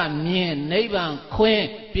တ္တမြင်နိဗ္ဗာန်ခွင့်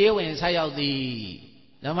ပြေးဝင်ဆက်ရောက်သည်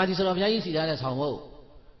ဓမ္မသီစတော်ဘုရားကြီးစီထားတဲ့ဆောင်းပုံ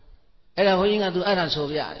အဲ့ဒါဘုန်းကြီးကသူအဲ့ဒါဆို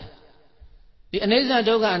ပြတယ်ဒီအနိစ္စ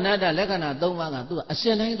ဒုက္ခအနတ္တလက္ခဏာ3ပါးကသူကအစ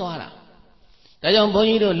ဉ်တိုင်းသွားတာဒါကြောင့်ဘုန်း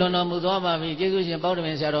ကြီးတို့လွန်တော်မူသွားပါပြီကျေးဇူးရှင်ပေါက်တမ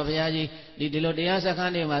င်ဆရာတော်ဘုရားကြီးဒီလိုတရားစခ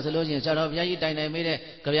န်းတွေမှာဆိုလို့ရှိရင်ဆရာတော်ဘုရားကြီးတိုင်တိုင်မေးတဲ့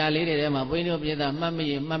ကြပြလေးတွေထဲမှာဘုန်းကြီးတို့ပြည်သားမှတ်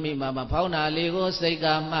မိမှာဖောင်းနာလေးကိုစိတ်က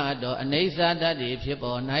မှတ်တော့အနိစ္စတ္တိဖြစ်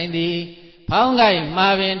ပေါ်နိုင်သည် ဖောင်းကိုက်မှာ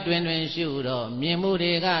ပင်တွင်တွင်ရှုတော့မြင်မှု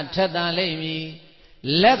တွေကထက်သန်လိမ့်မည်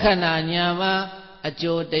လက္ခဏာညာမှာအ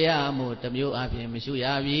ကျိုးတရားမှုတစ်မျိုးအပြင်မရှုရ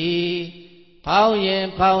ပြီဖောင်းရ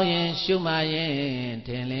င်ရှုမှရင်ထ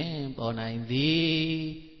င်လင်းပေါ်နိုင်သည်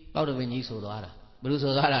ပေါက်တော်ပင်ကြီးဆိုသွားတာဘယ်လို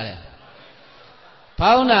ဆိုသွားတာလဲ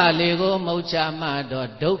ဖောင်းတာလေးကိုမုတ်ချမှတော့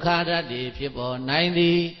ဒုက္ခဓာတ်တွေဖြစ်ပေါ်နိုင်သ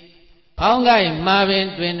ည်ဖောင်းကိုက်မှာပင်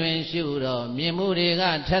တွင်တွင်ရှုတော့မြင်မှုတွေက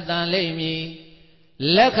ထက်သန်လိမ့်မည်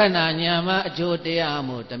လက္ခဏာညာမှာအကျိုးတရား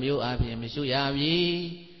မှုတစ်မျိုးအပြင်မရှုရပြီ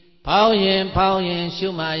ဖောင်းရင်ရှု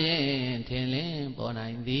မှရင်ထင်လင်းပေါ်နို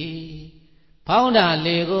င်သည်ဖောင်းတာ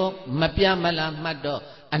လေးကိုမပြတ်မလားမှတ်တော့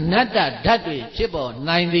အနတ္တဓာတ်တွေဖြစ်ပေါ်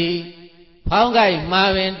နိုင်သည်ဖောင်းကိုက်မှာ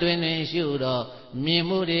ပင်တွင်တွင်ရှုတော့မြင်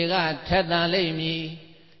မှုတွေကထက်သန်လိမ့်မည်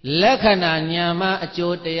လက္ခဏာညာမှာအ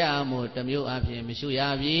ကျိုးတရားမှုတစ်မျိုးအပြင်မရှုရ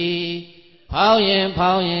ပြီဖောင်းရင်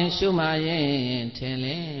ရှုမှရင်ထင်လ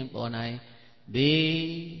င်းပေါ်နိုင်သည်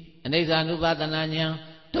အနိစ္စ ानु ပါဒနာဉာဏ်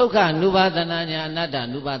ဒုက္ခ ानु ပါဒနာဉာဏ်အနတ္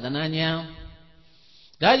တ ानु ပါဒနာဉာဏ်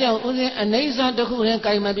ဒါကြောင့်ဦးဇင်းအနိစ္စတစ်ခုလည်း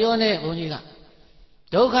ကြိုင်မပြောနဲ့ဘုန်းကြီးက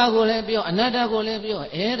ဒုက္ခကိုလည်းပြောအနတ္တကိုလည်းပြော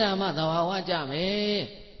အဲ့ဒါမှသဘာဝကြမယ်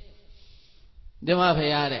ဓမ္မဖ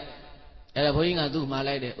ရာတဲ့အဲ့ဒါဘုန်းကြီးကသူ့မှာ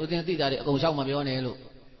လိုက်တယ်ဦးဇင်းသိတာတွေအကုန်လျှောက်မပြောနဲ့လို့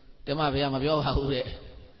ဓမ္မဖရာမပြောပါဘူးတဲ့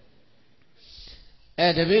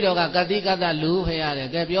တပည့်တော်ကကတိကတလူဖရာတဲ့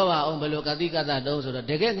ကဲပြောပါအောင်ဘယ်လိုကတိကတတုံးဆိုတော့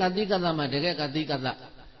တကယ်ကတိကတမှတကယ်ကတိကတ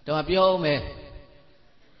တော့ပြောအောင်မယ်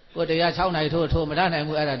ကိုတရား6နိုင်ထိုးမတတ်နိုင်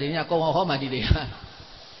ဘူးအဲ့ဒါဒီညကုံအောင်ဟောမှဒီတရား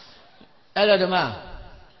အဲ့တော့ဓမ္မ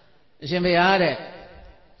အရှင်ဘုရားတဲ့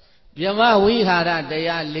ဗြဟ္မဝိဟာရတ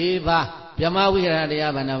ရား၄ပါးဗြဟ္မဝိဟာရတ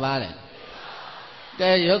ရားဘယ်နှပါးလဲကဲ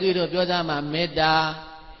ယောဂီတို့ပြောသားမှာမေတ္တာ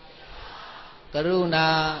ကရုဏာ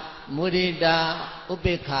မုဒိတာဥ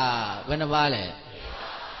ပေက္ခဘယ်နှပါးလဲ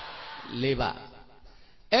၄ပါး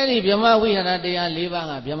အဲ့ဒီဗြဟ္မဝိဟာရတရား၄ပါး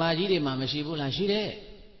ကဗြဟ္မာကြီးတွေမှာမရှိဘူးလားရှိတယ်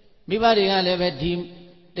မိဘတွေကလည်းပဲဒီ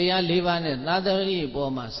တရား၄ပါးနဲ့သာသနာ့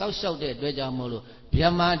ပေါ်မှာစောက်ရှောက်တဲ့အတွက်ကြောင့်မို့လို့ဗြ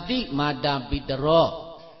ဟ္မာတိမာတာပိတရော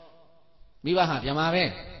မိဘဟာဗြဟ္မာပဲ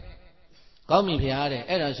ကောင်းပြီဖရာတဲ့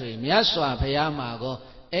အဲ့ဒါဆိုရင်မြတ်စွာဘုရားမှာကော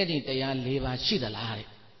အဲ့ဒီတရား၄ပါးရှိသလားတဲ့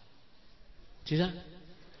ဒီစား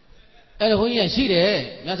အဲ့ဒါဘုန်းကြီးကရှိတယ်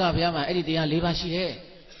မြတ်စွာဘုရားမှာအဲ့ဒီတရား၄ပါးရှိတယ်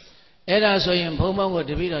အဲ့ဒါဆိုရင်ဘုံဘုံကို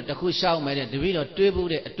တပည့်တော်တစ်ခုလျှောက်မယ်တဲ့တပည့်တော်တွေးဖို့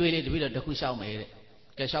တဲ့အတွေ့လေးတပည့်တော်တစ်ခုလျှောက်မယ်တဲ့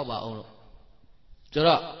ကဲလျှောက်ပါအောင်လို့ဆို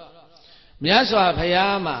တော့မြတ်စွာဘု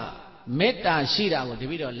ရားမှာမေတ္တာရှိတာကိုတ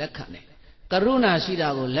ပည့်တော်လက်ခံတယ်ကရုဏာရှိတာ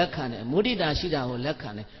ကိုလက်ခံတယ်မုဒိတာရှိတာကိုလက်ခံ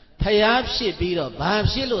တယ်ဖျားဖြစ်ပြီးတော့ဘာ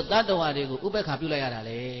ဖြစ်လို့တတ္တဝါတွေကိုဥပ္ပခါပြုလိုက်ရတာ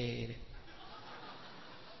လဲတဲ့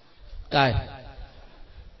ကဲ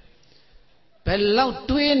ဘယ်လောက်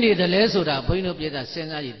တွေးနေတယ်လဲဆိုတာဘုန်းကြီးတို့ပြည့်တာစဉ်း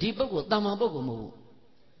စားကြည့်ဒီပုဂ္ဂိုလ်တမ္မာပုဂ္ဂိုလ်မဟုတ်ဘူး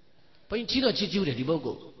ဘုန်းကြီးချီတော့ချီကျူးတယ်ဒီပုဂ္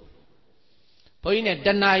ဂိုလ်ဘုန်းကြီးနဲ့တ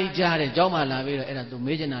ဏှာကြီးကြားတယ်ကျောင်းမှလာပြီးတော့အဲ့ဒါသူ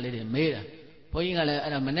မေးချင်တာလေးတွေမေးတာဘုန်းကြီးကလည်း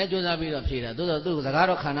အဲ့ဒါမနဲ့ကြိုးစားပြီးတော့ဖြေတာသို့တော့သူ့စကား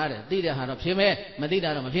တော့ခံရတယ်သိတဲ့ဟာတော့ဖြေမယ်မသိတာ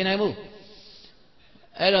တော့မဖြေနိုင်ဘူး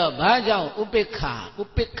အဲ့တော့ဘာကြောင့်ဥပိ္ပ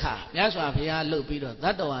ခမြတ်စွာဘုရားလှုပ်ပြီးတော့သ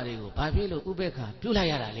တ္တဝါတွေကိုဘာဖြစ်လို့ဥပိ္ပခပြုလိုက်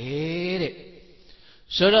ရတာလဲတဲ့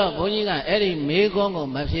ဆိုတော့ဘုန်းကြီးကအဲ့ဒီမေးခွန်းကို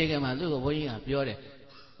မဖြေခင်မှာသူ့ကိုဘုန်းကြီးကပြောတယ်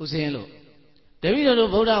ဥစဉ်လို့တပည့်တော်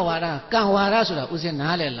တို့ဗုဒ္ဓဝါဒကံဝါဒဆိုတာဥစဉ်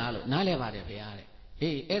နားလဲလားလို့နားလဲပါတယ်ဘုရားတဲ့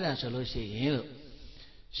ဟေးအဲ့ဒါဆိုလို့ရှိရင်လို့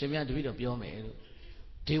ရှင်မြတ်တပည့်တော်ပြောမယ်လို့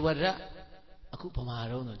ဒေဝရအခုဗမာ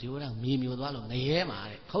တော်ဆိုဒေဝရမြေမျိုးသွားလို့ငရဲမှာ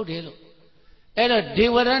တဲ့ဟုတ်တယ်လို့အဲ့တော့ဒေ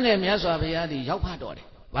ဝရနဲ့မြတ်စွာဘုရားဒီရောက်ဖတ်တော်တယ်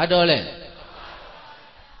ဘာတော်လဲ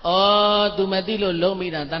ဩသူမသိလို့လုံးမိ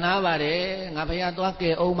တာတနာပါတယ်ငါဘုရားသွားကဲ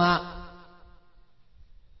အောင်မ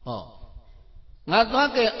ဟောငါသွား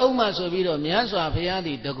ကဲအောင်မဆိုပြီးတော့မြတ်စွာဘုရား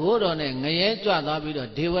ဒီတကိုးတော်နဲ့ငရဲကြွသွားပြီးတော့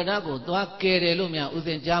ဒေဝရကိုသွားကဲတယ်လို့များဥစ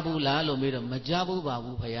ဉ်ကြားဘူးလားလို့မေးတော့မကြားဘူးပါ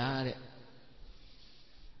ဘူးဘုရားတဲ့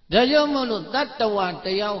ဒါကြောင့်မို့လို့တတ္တဝါတ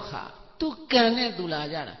ယောက်ဟာသူကံနဲ့သူလာ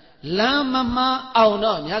ကြတာလမ်းမမအောင်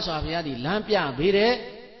တော့မြတ်စွာဘုရားဒီလမ်းပြပေးတယ်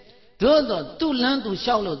သို့တော့သူ့လမ်းသူ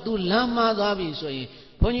လျှောက်လို့သူလမ်းမှားသွားပြီဆိုရင်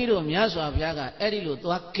ဘုန်းကြီးတို့မြတ်စွာဘုရားကအဲ့ဒီလို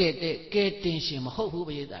သွားကဲတဲ့ကဲတင်ရှင်မဟုတ်ဘူးပ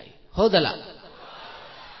ရိသတ်ကြီးဟုတ်သလား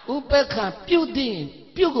ဥပ္ပခါပြုတ်သိရင်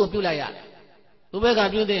ပြုတ်ကိုပြုတ်လိုက်ရတယ်ဥပ္ပခါ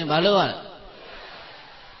ပြုတ်သိရင်ဘာလုပ်ရလဲ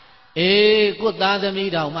အေးကိုသားသ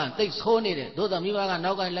မီးတောင်မှသိဆိုးနေတယ်သို့တော်မိဘက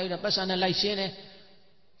နောက်ကလိုက်တော့ပတ်စံနဲ့လိုက်ရှင်းတယ်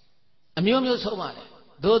အမျိုးမျိုးဆုံးပါလေ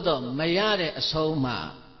သို့တော်မရတဲ့အဆုံးမှာ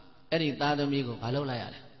အဲ့ဒီသားသမီးကိုဘာလုပ်လိုက်ရ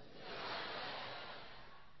လဲ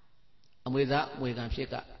အမွေသားအမွေခံဖြစ်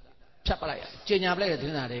ကဖြတ်ပလိုက်ရကျင်ညာပလိုက်တဲ့သ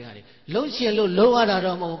င်္သာတွေကလေလုံးရှင်လို့လုံးရတာ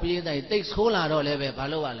တော့မဟုတ်ဘူးပြည်တိုင်းတိတ်ဆိုးလာတော့လည်းပဲဘာ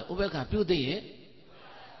လုပ်ရလဲဥပ္ပခါပြုတ်သိရင်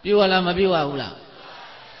ပြုတ်ရလားမပြုတ်ရဘူးလား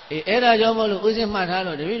အေးအဲ့ဒါကြောင့်မို့လို့ဥစဉ်မှတ်ထား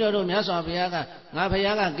လို့တပည့်တော်တို့မြတ်စွာဘုရားကငါဘု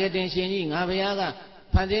ရားကကဲတင်ရှင်ကြီးငါဘုရားက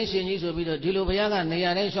ဖန်ဆင်းရှင်ကြီးဆိုပြီးတော့ဒီလိုဘုရားကနေ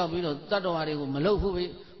ရာတိုင်းလျှောက်ပြီးတော့တတ္တဝါတွေကိုမလုပ်ဘူး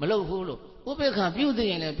လို့ ဥပေက္ခပြုသိ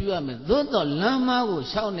ရင်လည်းပြုရမယ်သို့တော့လမ်းမကို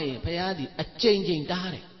ရှောက်နေရင်ဘုရားဒီအကျဉ်းချင်းတား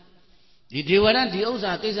တယ်ဒီဒေဝရဒီဥစ္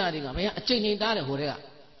စာကိစ္စတွေကဘုရားအကျဉ်းချင်းတားတယ်ဟိုတဲ့ကဒါ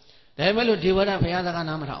ပေမဲ့လို့ဒေဝရဘုရားသခင်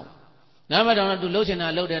နားမထောင်နားမထောင်တော့သူလှုပ်ချင်တာ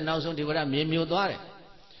လှုပ်တယ်နောက်ဆုံးဒေဝရမြေမျိုးသွားတယ်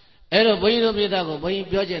အဲ့တော့ဘုန်းကြီးတို့ပြတာကိုဘုန်းကြီး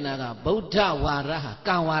ပြောချင်တာကဗုဒ္ဓဝါရဟာ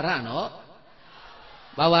ကံဝါရနော်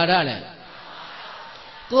ဘာဝါရလဲ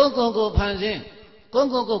ကိုဖန်ဆင်း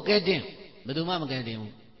ကိုကဲတင်ဘယ်သူမှမကဲတင်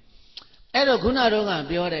ဘူးအဲ့တော့ခုနတော့က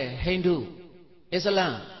ပြောတဲ့ဟိန္ဒူအစ္စလာ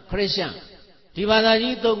မ်ခရစ်ယာန်ဒီဘာသာ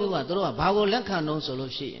ကြီးသုံးခုကသူတို့ကဘာကိုလက်ခံတော့ဆို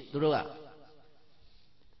လို့ရှိရင်သူတို့က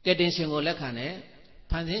ကဲတင်ရှင်ကိုလက်ခံတယ်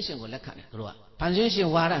ဖန်ဆင်းရှင်ကိုလက်ခံတယ်သူတို့ကဖန်ဆင်းရှင်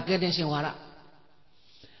ဝါရကဲတင်ရှင်ဝါရ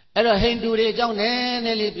အဲ့တော့ဟိန္ဒူတွေအကြောင်းနည်းန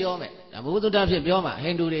ည်းလေးပြောမယ်ဒါဘုဒ္ဓဖြစ်ပြောမှာဟိ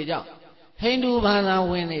န္ဒူတွေအကြောင်းဟိန္ဒူဘာသာ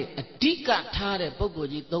ဝင်တွေအဓိကထားတဲ့ပုဂ္ဂိုလ်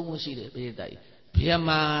ကြီး၃ခုရှိတယ်ပြည်သားကြီးဗျ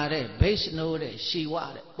မာတဲ့ဗိஷ்ဏုတဲ့ရှီဝ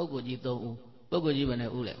တဲ့ပုဂ္ဂိုလ်ကြီး၃ဦးပုဂ္ဂိုလ်ကြီးဘယ်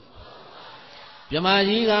နဲ့ဦးလဲဗျမာ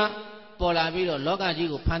ကြီးကပေါ်လာပြီးတော့လောကကြီး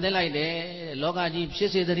ကိုဖန်ဆင်းလိုက်တယ်လောကကြီးဖြ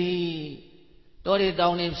စ်စေတည်းတောတွေတော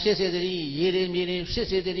င်တွေဖြစ်စေတည်းရေတွေမြေတွေဖြစ်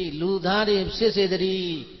စေတည်းလူသားတွေဖြစ်စေတ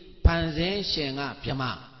ည်းဖန်ဆင်းရှင်ကဗျ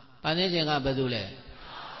မာဖန်ဆင်းရှင်ကဘယ်သူလဲ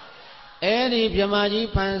အဲ့ဒီဗျမာကြီး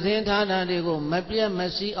ဖန်ဆင်းထားတာတွေကိုမပြတ်မ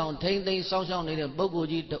စည်းအောင်ထိမ့်သိမ်းစောင့်ရှောက်နေတဲ့ပုဂ္ဂိုလ်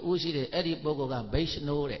ကြီးတဦးရှိတယ်အဲ့ဒီပုဂ္ဂိုလ်ကဗိஷ்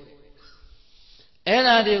ဏုတဲ့အဲ့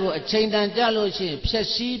ဒါတွေကိုအချိန်တန်ကြလို့ရှိရင်ဖြည့်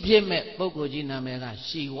ဆည်းဖြစ်မဲ့ပုဂ္ဂိုလ်ကြီးနာမည်က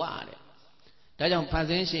ရှီဝတဲ့ဒါကြောင့်ဖန်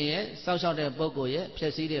ဆင်းရှင်ရဲ့စောင့်ရှောက်တဲ့ပုဂ္ဂိုလ်ရဲ့ဖြ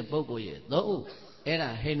ည့်ဆည်းတဲ့ပုဂ္ဂိုလ်ရဲ့၃ဦးအဲ့ဒါ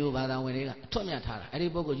ဟိန္ဒူဘာသာဝင်တွေကအထွတ်မြတ်ထားတာအဲ့ဒီ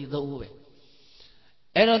ပုဂ္ဂိုလ်ကြီး၃ဦးပဲ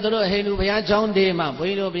အဲ့တော့တို့ဟိန္ဒူဘုရားကျောင်းတွေမှာဘု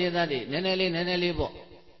န်းကြီးတို့ပြည်သားတွေနည်းနည်းလေးပေါ့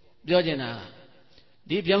ပြောချင်တာက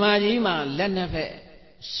ဒီဗျမာကြီးမှာလက်နှစ်ဖက်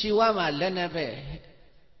ရှီဝမှာလက်နှစ်ဖက်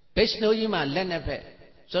ဗိஷ்ဏုကြီးမှာလက်နှစ်ဖက်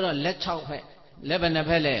ဆိုတော့လက်6ဖက်လက်ဘယ်နှစ်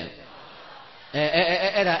ဖက်လဲ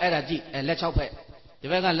အဲ့ဒါကြည့်လက်6ဖက်ဒီ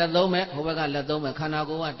ဘက်ကလက်3မဲ့ဟိုဘက်ကလက်3မဲ့ခန္ဓာ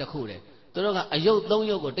ကိုယ်ကတစ်ခုတည်းသူတို့ကအယုတ်3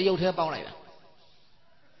ယုတ်ကိုတစ်ယုတ်ထဲပေါင်းလိုက်တာ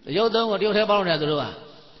အယုတ်3ကိုတစ်ယုတ်ထဲပေါင်းတယ်သူတို့က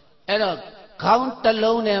အဲ့တော့ခေါင်းတစ်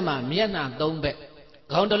လုံးထဲမှာမျက်နှာ3ဘက်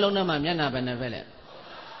ခေါင်းတစ်လုံးထဲမှာမျက်နှာဘယ်နှစ်ဖက်လဲ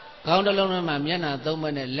ခေါင်းတစ်လုံးထဲမှာမျက်နှာ3ဘ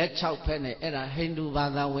က်နဲ့လက်6ဖက်နဲ့အဲ့ဒါဟိန္ဒူဘာ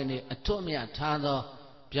သာဝင်တွေအထွတ်မြတ်ထားသော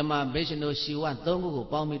ဗြဟ္မာဗိஷ்ဏုရှီဝ3ခုကို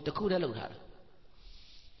ပေါင်းပြီးတစ်ခုတည်းလုပ်ထားတာ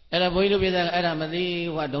အဲ့ဒါဘုန်းကြီးတို့ပြည်သားအဲ့ဒါမသိ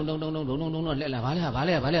ဟိုဒုံလှက်လာဘာလဲ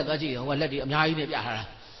သွားကြည့်ဟိုကလက်ဒီအများကြီးနဲ့ပြထားတာ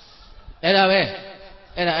အဲ့ဒါပဲ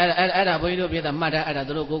အဲ့ဒါဘုန်းကြီးတို့ပြည်သားမှတ်တာအဲ့ဒါ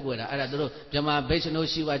တို့ကိုးကွယ်တာအဲ့ဒါတို့ဗြဟ္မာဗိஷ்ဏု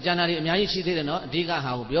ရှီဝကျန်တာတွေအများကြီးရှိသေးတယ်နော်အဓိက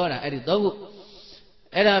ဟာကိုပြောတာအဲ့ဒီ3ခု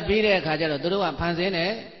အဲ့ဒါပြီးတဲ့အခါကျတော့တို့ကဖန်ဆင်းတ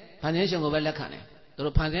ယ်ဖန်ဆင်းရှင်ကိုပဲလက်ခံတယ်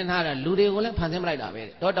တို့ဖန်ဆင်းထားတာလူတွေကိုလည်းဖန်ဆင်းမလိုက်တာပဲ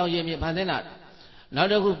တော့တောင်ရင်မြေဖန်ဆင်းတာနောက်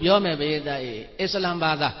တစ်ခုပြောမယ်ပြည်သားအစ္စလမ်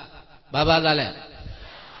ဘာသာဘာဘာသာလဲ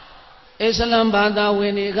အစ္စလမ်ဘာသာဝ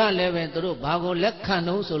င်တွေကလည်းပဲသူတို့ဘာကိုလက်ခံ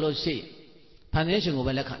တော့ဆိုလို့ရှိရင်ဖန်ဆင်းရှင်ကို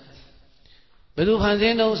ပဲလက်ခံဘယ်သူဖန်ဆ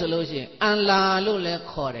င်းတော့ဆိုလို့ရှိရင်အန်လာလို့လည်း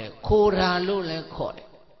ခေါ်တယ်ခိုရာလို့လည်းခေါ်တယ်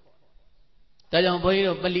ဒါကြောင့်ဘုန်းကြီး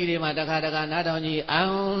တို့ပလီတွေမှာတခါနားထောင်ကြီးအ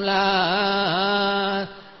န်လာ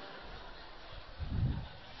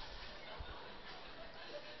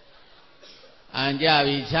အန်ကြ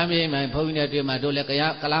ပြီချမ်းမြေမှန်ဘုန်းကြီးနဲ့တွေ့မှတို့လည်း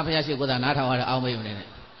ကလားဖျားရှိကိုသာနားထောင်ရအောင်မေးမနေနဲ့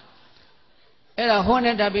အဲ့ဒါဟော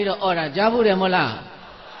နဲ့တက်ပြီးတော့အော်တာကြားဘူးတယ်မဟုတ်လား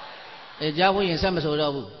ကြားဘူးရင်ဆက်မဆို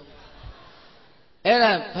တော့ဘူးအဲ့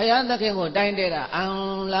ဒါဘုရားသခင်ကိုတိုင်းတဲ့တာအန်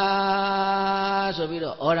လာဆိုပြီး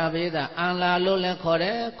တော့အော်တာပေးတာအန်လာလို့လည်းခေါ်တ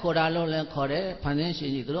ယ်ခိုတာလို့လည်းခေါ်တယ်ဖန်ဆင်းရှ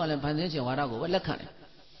င်ကြီးသူတို့ကလည်းဖန်ဆင်းရှင်ဝါဒကိုပဲလက်ခံတယ်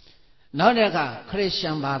နောက်တဲ့အခါခရစ်ယာ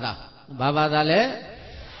န်ဘာသာဘာဘာသာလဲ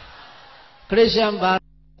ခရစ်ယာန်ဘာ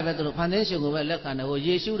သာပဲသူတို့ဖန်ဆင်းရှင်ကိုပဲလက်ခံတယ်ဟို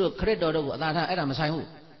ယေရှုတို့ခရစ်တော်တို့ကိုအသာထားအဲ့ဒါမဆိုင်ဘူး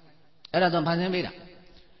အဲ့ဒါတော့ဖန်ဆင်းပေးတာ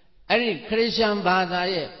အဲ့ဒီခရစ်ယာန်ဘာသာ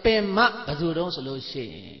ရဲ့ပင်မဘယ်သူတုံးဆိုလို့ရှိ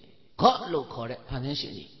ရင်God လို့ခေါ်တဲ့ဖန်ဆင်းရှ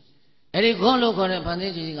င်ကြီးအဲ့ဒီ God လို့ခေါ်တဲ့ဖန်ဆ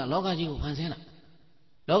င်းရှင်ကြီးကလောကကြီးကိုဖန်ဆင်းတာ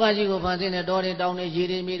လောကကြီးကိုဖန်ဆင်းတဲ့တောတွေတောင်တွေရေ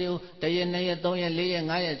တွေမြေတွေကို1ရက်2ရက်3ရက်4ရက်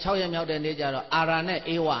5ရက်6ရက်မြောက်တဲ့နေ့ကျတော့အာရာနဲ့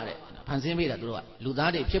အေဝါတဲ့ဖန်ဆင်းပေးတာသူတို့ကလူ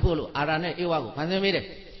သားတွေဖြစ်ဖို့လို့အာရာနဲ့အေဝါကိုဖန်ဆင်းပေးတယ်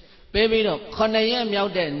ပေးပြီးတော့9ရက်မြော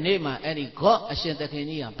က်တဲ့နေ့မှာအဲ့ဒီ God အရှင်သခင်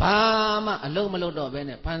ကြီးကဘာမှအလုံးမလုံးတော့ဘဲ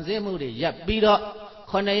နဲ့ဖန်ဆင်းမှုတွေရပ်ပြီးတော့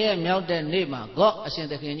9ရက်မြောက်တဲ့နေ့မှာGod အရှင်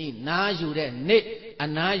သခင်ကြီးနားယူတဲ့နေ့အ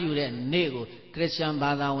နားယူတဲ့နေ့ကိုခရစ်ယာန်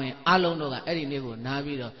ဘာသာဝင်အလုံးတို့ကအဲ့ဒီနေ့ကိုနား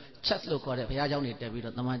ပြီးတော့ church လို့ခေါ်တဲ့ဘုရားကျောင်းတွေတက်ပြီး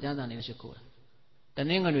တော့တမန်ကျမ်းစာနေရှိခိုးတာတ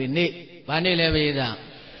နင်္ဂနွေနေ့ဘာနေ့လဲပြည်သား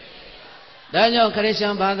ဒါကြောင့်ခရစ်ယာ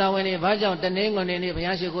န်ဘာသာဝင်တွေဘာကြောင့်တနင်္ဂနွေနေ့ဘု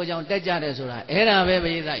ရားရှိခိုးကျောင်းတက်ကြတယ်ဆိုတာအဲ့ဒါပဲပြ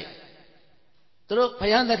ည်သားသူတို့ဘု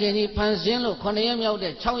ရားသခင်ကြီးဖန်ဆင်းလို့9ရက်မြောက်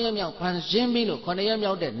တဲ့6ရက်မြောက်ဖန်ဆင်းပြီးလို့9ရက်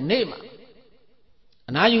မြောက်တဲ့နေ့မှာ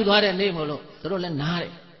အနားယူသွားတဲ့နေ့မို့လို့သူတို့လည်းနားတ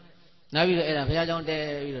ယ်နားပြီးတော့အဲ့ဒါဘုရားကျောင်းတဲ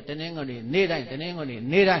ပြီးတော့တနင်္ဂနွေနေ့တိုင်းသူ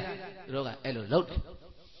တို့ကအဲ့လိုလုပ်တယ်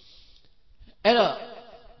အဲ့တော့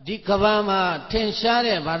ဒီကဘာမှာထင်ရှား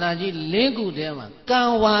တဲ့ဘာသာကြီး၄ခုတည်းမှာကံ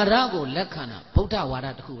ဝါဒကိုလက်ခံတာဗုဒ္ဓဝါဒ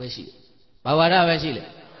တစ်ခုပဲရှိတယ်ဘာဝါဒပဲရှိလဲ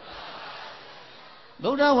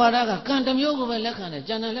ဗုဒ္ဓဝါဒကကံတစ်မျိုးကိုပဲလက်ခံတယ်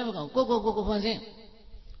ကျန်တယ်လည်းမကောင်းကိုဖန်ဆင်း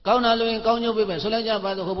ကောင်းတာလို့ရင်ကောင်းကျိုးပေးမယ်ဆိုလိုက်ကြ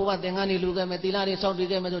ပါဆိုဟိုဘဝသင်္ကန်းတွေလူခဲ့မယ်သီလတွေစောင့်တည်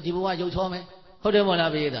ခဲ့မယ်ဆိုဒီဘဝရုပ်ချောမယ်ဟုတ်တယ်မို့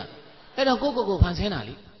လားပိယတာအဲ့တော့ကိုဖန်ဆင်းတာ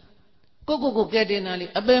လေကိုကဲတင်တာလေ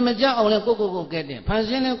အပင်မကြအောင်လဲကိုကဲတင်ဖန်ဆ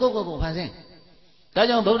င်းလဲကိုဖန်ဆင်းဒါ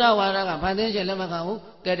ကြောင့်ဗုဒ္ဓဝါဒကဖန်ဆင်းခြင်းလက်မခံဘူး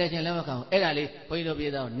ကဲတဲ့ခြင်းလက်မခံဘူးအဲ့ဒါလေးဘုန်းကြီးတို့ပြေ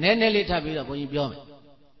တော့နည်းနည်းလေးထပ်ပြီးတော့ဘုန်းကြီးပြောမယ်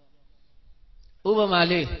ဥပမာ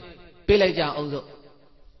လေးပေးလိုက်ကြအောင်စို့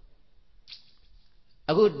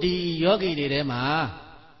အခုဒီယောဂီတွေထဲမှာ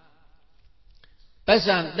ပတ်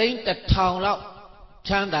စံသိန်း1000လောက်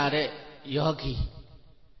ချမ်းသာတဲ့ယောဂီ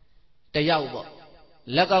တယောက်ပေါ့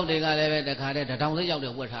လက်ကောက်တွေကလည်းပဲတခါတည်း1000သိန်းရောက်တ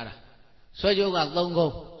ယ်ဝတ်ထားတာဆွဲကြိုးက3ကု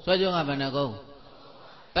န်းဆွဲကြိုးကဘယ်နှကုန်း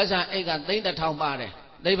ပတ်စံအိတ်ကသိန်း1000ပါတယ်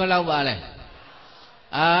သိန်းဘယ်လောက်ပါလဲ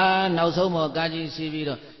နောက်ဆုံးမောကာကြီးစီးပြီး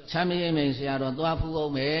တော့ချမ်းမြေမိန်ဆရာတော်သွားဖူးအော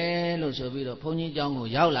င်မယ်လို့ဆိုပြီးတော့ဘုန်းကြီးကျောင်းကို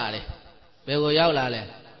ရောက်လာတယ်ဘယ်ကိုရောက်လာလဲ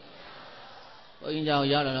ဘုန်းကြီးကျောင်း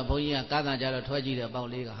ရောက်လာတော့ဘုန်းကြီးကကားတန်ကြတော့ထွက်ကြည့်တဲ့ပေါက်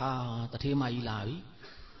လေးကဟာတထေးမကြီးလာပြီ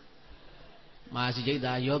မဟာစီကျိတ်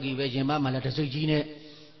သာယောဂီပဲရင်မမှလည်းတစိတ်ကြီးနဲ့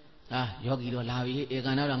ယောဂီတော့လာပြီဧက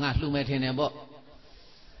န်တော့ငါလှူမဲ့ထင်တယ်ပေါ့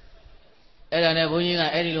အဲ့ဒါနဲ့ဘုန်းကြီးက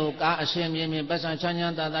အဲ့ဒီလိုကားအရှင်မြင်ပတ်စံချမ်းချ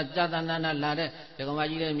မ်းသာသာကြာတနာနာလာတဲ့ဒကမ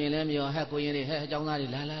ကြီးလည်းမြင်လဲမြော်ဟဲ့ကိုရင်တွေဟဲ့အကြောင်းသားတွေ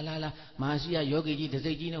လာမဟာစီကယောဂီကြီးတ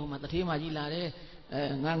စိတ်ကြီးနဲ့ဟိုမှာတထေးမကြီးလာတယ်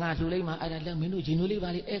ငါလှူလိုက်မှအဲ့ဒါလည်းမင်းတို့ဂျင်းတို့လေးပါ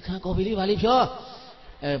လေအခန်းကော်ဖီလေးပါလေဖြော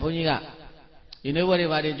ဘုန်းကြီးကဒီနေ့ဘဝတွေ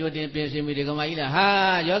ပါလေကြိုတင်ပြင်ဆင်ပြီးဒကမကြီးလားဟာ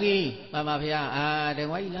ယောဂီပါဖေဟာဒက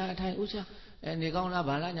မကြီးလာထိုင်ဥစားနေကောင်းလား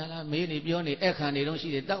ဗာလားညာလားမေးနေပြောနေအခန်းနေတော့ရှိ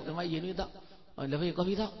တယ်တောက်ဒကမကြီးရင်တွေတောက်လက်ဖေးကော်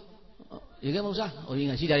ဖီတောက်ရေခဲမုတ်စားဟိုကြီး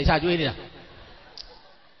ကရှိတာတွေချကျွေးနေတာ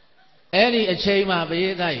အဲ့ဒီအချိန်မှာပရိ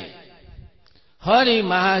သတ်ဟောဒီ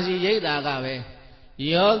မဟာစီရိတ်တာကပဲ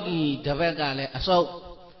ယောဂီတစ်ဘက်ကလည်းအစုပ်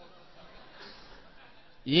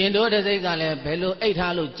ရင်တို့တစ်စိတ်ကလည်းဘယ်လိုအိတ်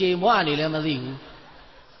ထားလို့ကြေမွနေလဲမသိဘူး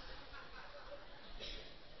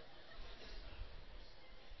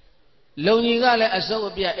လုံကြီးကလည်းအစုပ်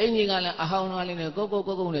အပြတ်အင်ကြီးကလည်းအဟောင်းသွားလေးနဲ့ကုတ်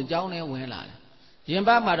နဲ့ကြောင်းနဲ့ဝင်လာတယ်ရင်ပ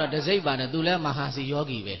တ်မှာတော့တစ်စိတ်ပါတယ်သူလည်းမဟာစီယော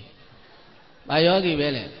ဂီပဲဘာယောဂီပဲ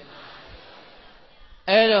လဲ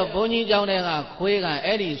အဲ့တော့ဘုန်းကြီးကျောင်းထဲကခွေးက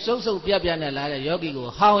အဲ့ဒီစုပ်ပြတ်နဲ့လာတဲ့ယောဂီကို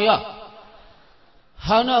ဟောင်း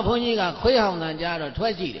တော့ဘုန်းကြီးကခွေးဟောင်းတန်ကြတော့ထွ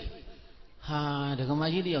က်ကြည့်တယ်ဟာဒကမ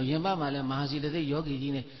ကြီးတယောက်ရင်ပတ်မှာလဲမဟာစီတစ်စိတ်ယောဂီ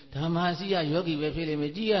ကြီးနဲ့ဓမ္မစီကယောဂီပဲဖြစ်လိမ့်မ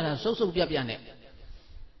ယ်ကြည့်ရတာစုပ်ပြတ်နဲ့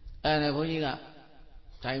အဲ့ဒါဘုန်းကြီးက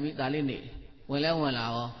ထိုင်ပြီးဒါလေးနေဝင်လာရောဝင်လာ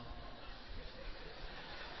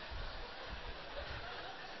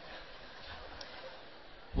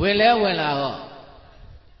ရော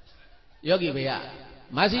ယောဂီဘေးက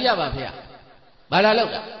မစီရပါဖေ။ဘာလာလော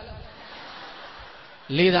က်တာ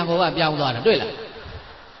လေတံကိုကပြောင်းသွားတာတွေ့လား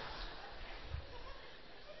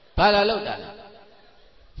ဘာလာလောက်တာ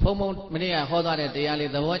ဖုံမနေ့ကဟောသွားတဲ့တရား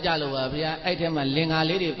လေးသဘောကျလို့ပါဗျာအဲ့ထဲမှာလင်္ကာ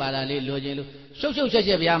လေးတွေပါတာလေးလိုချင်လို့ရှုပ်ချ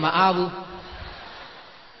က်ဗျာမအားဘူး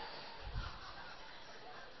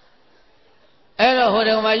အဲ့တော့ဟို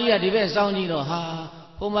တော်မကြီးကဒီဘက်စောင်းကြည့်တော့ဟာ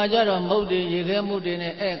ဟိုမှာကျတော့မုတ်တွေရေခဲမုတ်တွေ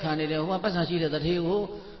နဲ့အဲ့ခါနေတယ်ဟိုမှာပတ်စံရှိတဲ့တထေးကို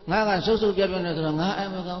ငါကစုပ်ပြတ်နေဆိုတော့ငါအဲ့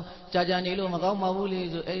မကောင်းကြာနေလို့မကောင်းပါဘူးလေ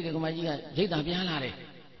ဆိုအဲ့ဒီကမကြီးကရိတ်တာပြန်လာတယ်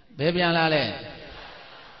ဘယ်ပြန်လာလဲ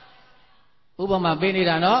ဥပမာပေးနေ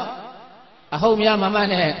တာနော်အဟုတ်များမမ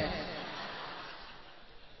နဲ့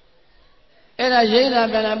အဲ့ဒါရိတ်တာ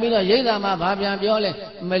ပြန်လာပြီးတော့ရိတ်တာမှဘာပြန်ပြောလဲ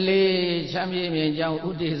မလေးချမ်းမြေမြင်ကြောင်းဥ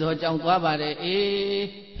တည်သောကြောင်းသွားပါတယ်အေး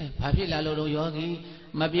ဘာဖြစ်လာလို့တော့ယောဂီ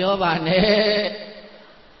မပြောပါနဲ့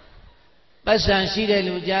ပတ်စံရှိတဲ့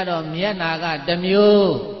လူကြတော့မျက်နာကတစ်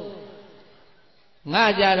မျိုးငါ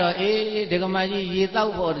ကြတော့အေးဒကမကြီးရေတော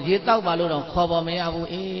က်ပါလို့တော့ခေါ်ပေါ်မရဘူး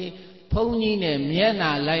အေးဘုန်းကြီးနဲ့မျက်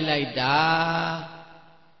နာလိုက်တာ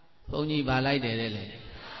ဘုန်းကြီးဗာလိုက်တယ်လေ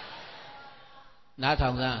နားထော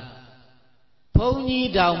င်စမ်းဘုန်းကြီး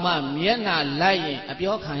တောင်မှမျက်နာလိုက်ရင်အ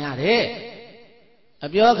ပြောခံရတယ်အ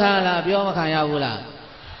ပြောခံလားအပြောမခံရဘူးလား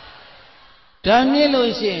ဒါမြင်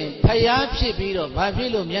လို့ရှိရင်ဖျားဖြစ်ပြီးတော့ဘာဖြစ်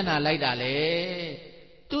လို့မျက်နှာလိုက်တာလဲ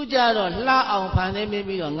သူကြတော့လှအောင်ဖန်ဆင်း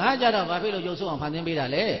ပြီးတော့ငါကြတော့ဘာဖြစ်လို့ရုပ်ဆိုးအောင်ဖန်ဆင်းပေးတာ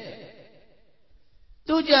လဲ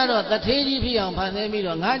သူကြတော့တထေးကြီးဖြစ်အောင်ဖန်ဆင်းပြီး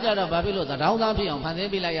တော့ငါကြတော့ဘာဖြစ်လို့သတောင်းသားဖြစ်အောင်ဖန်ဆင်း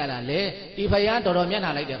ပေးလိုက်ရတာလဲဒီဖျားတော်မျက်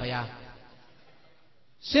နှာလိုက်တယ်ဖျား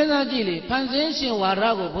စဉ်းစားကြည့်လေဖန်ဆင်းရှင်ဝါဒ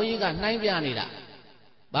ကိုဘုန်းကြီးကနှိုင်းပြနေတာ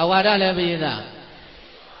ဘာဝါဒလဲဘုရားသား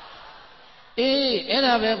အေးအဲ့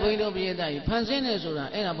ဒါပဲဘုန်းကြီးတို့ပြည့်သားကြီးဖန်ဆင်းနေဆိုတာ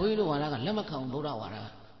အဲ့ဒါဘုန်းကြီးတို့ဝါဒကလက်မခံဘုရားဝါဒ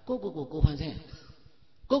ကိုဖန်ဆင်း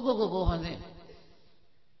ကိုဖန်ဆင်း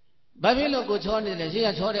ဘာဖြစ်လို့ကိုချောနေလဲရှေ့က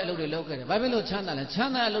ချောတဲ့အလုပ်တွေလုပ်ခဲ့တယ်ဘာဖြစ်လို့ချမ်းသာလဲချ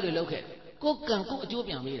မ်းသာတဲ့အလုပ်တွေလုပ်ခဲ့ကိုကံကိုအကျိုး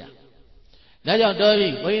ပြန်ပေးတာဒါကြောင့်တော်ပြီ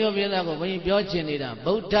ဘုန်းကြီးတို့ပြည့်သားကိုဘုန်းကြီးပြောချင်နေတာ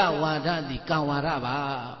ဗုဒ္ဓဝါဒသည်ကံဝါဒပါ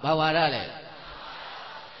ဘာဝါဒလဲ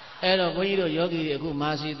Ero Guido Yogi,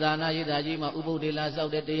 Masitana, Yidajima, Ubu de la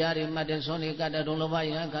South, the Yari, Matin, Sony, Kata,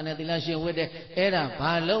 Dolomaya, Canatilashi with the Era,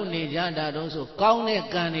 Baloni, Janda, also, Kaune,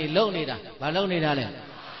 Kani, Lonida, Baloni Dale.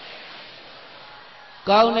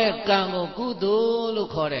 Kaune, Kango, Kudu,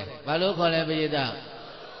 Lucore, Balocole, Vida.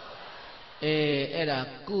 Era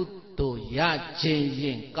Kutu, Ya,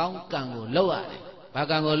 changing, Kango, Loa,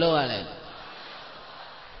 Bagango Loa.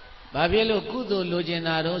 Babielo Kudu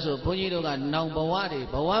Lugenado, so Poniroga, now Bawari,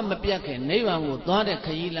 Bawama Piake, Neva, Dore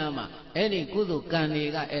Kailama, any Kudu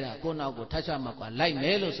Kaniga, Era, Konago, Tachamaka, like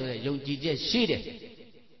Melo, so that you just shit.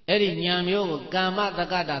 Eri Nyamio, Gama,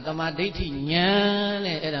 Takata, Tamaditi, Nyan,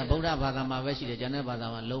 Era Boda Bagama, Veshi, the Janaba,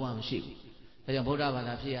 Loam sheep. The Boda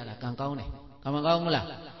Bagafia, Kankone,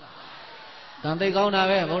 Kamagala. Can they go now?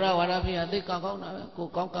 Boda Warapia, they can't go now. Go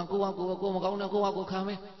come.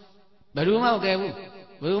 Beruma Gabu.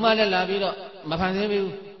 Beruma la Vido,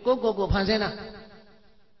 Mapanzi, Coco Panzena.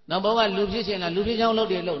 Number one, Lupian, Lupian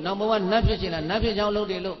loaded low. Number one, Napian, Napian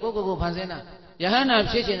loaded low, Coco Panzena. Yahana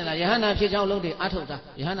Chichen, Yahana Chijan loaded Atota,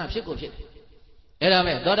 Yahana Chico Chit.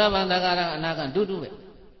 Erame, Dora Vandagara, Nagan, do it.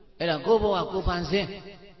 Era Gobo and Copanze.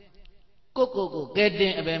 Coco,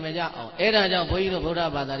 getting a Bemeja, Era Jampoino, Boda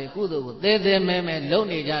Badari, Kudu, they meme,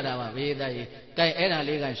 lonely Jada, Veda, Kai Era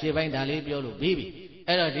Liga, Shivan, Dalibio, Bibi.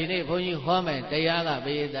 Era Dine, Pony Home, Dayaga,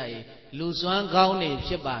 Veda, Lusuan County,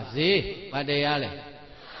 Shibazi, Badayale.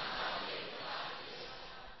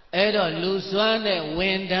 Era Lusuane,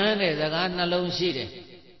 Wendane, the Gana Long City.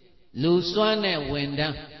 Lusuane,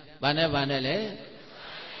 Wendan, Banabanele.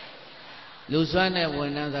 Lusuane,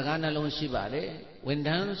 Wendan, the Gana Long Shibare.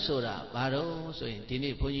 Wendan Sura, Baro, so in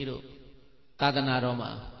Tini Pujiro, Katana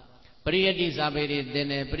Roma. Priati Zabedi,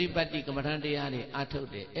 then a Pripati Comatandiani,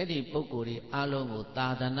 Atode, Eddie Pokuri, Alongo,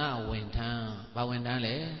 Tadana, Wendan,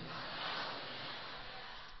 Bawendale.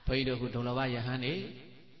 Paido Hutolava Hani,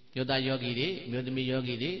 Yoda Yogi, Mudmi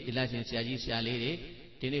Yogi, the Latin Siaji Siali,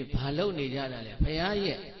 Tini Palo Nijadale,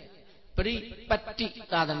 Payaye, Pripati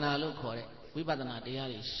Tadana Lokore, Wibadana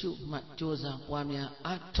Diari, Shuma, Josa, Wamia,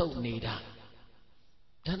 Ato Nida.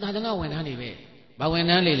 Tadana went anyway,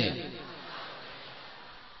 Bawenale.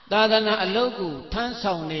 Tadana a logo, Tan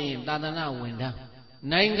Sound name, Tadana went down.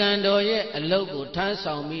 Nangando ye a logo, Tan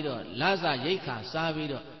Sound Mido, Laza Yeka,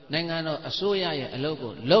 Savido, Nangano, Asoya, a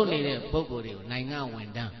logo, lonely Pocorio, Nanga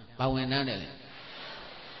went down, Bawenale.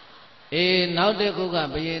 Now the Goga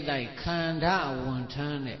Bayeda, Kanda one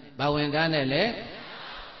turn, Bawendanele.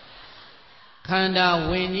 Kanda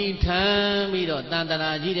Winnie Tamido,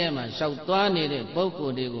 Tandana Jidema, Shautani,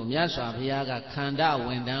 Boko de Gumiasa, Piaga, Kanda,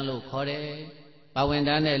 Wendalo, Kore,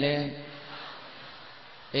 Bawendanele,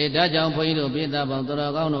 a Dajan Poino, Bida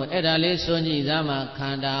Bandoragano, Edale Soni Zama,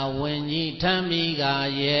 Kanda, Winnie Tamiga,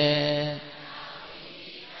 ye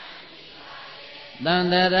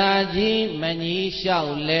Dandaraji, Mani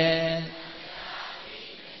Shaule,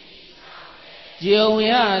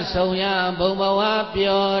 Joya, Soya, Bobawa,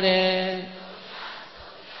 Piore.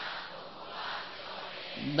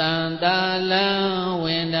 Dandala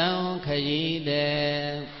went down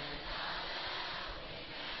Kayide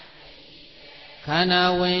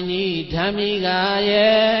Kana Weni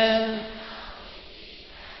Tamigaye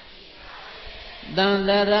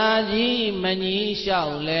Dandaraji Mani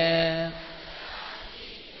Shaule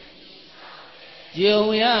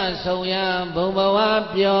Joya Soya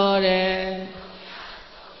Bobawa Piore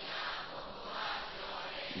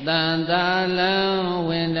Dandala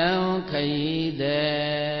went down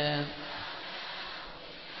Kayide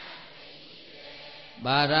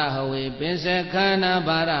Barahawi Pinsekana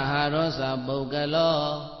Baraharosa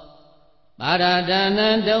Bogalo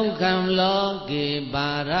Baradana don't come logi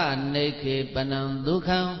Bara Neke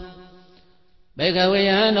Panandukam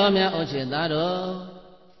Begawayanomia Ochidaro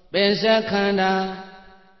Pinsekana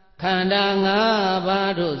Kandanga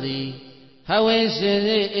Baduzi How is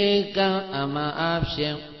it Ama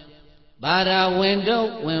Abshem Bara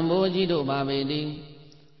window when Bojido Babedi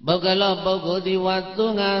Bogalo Bogodi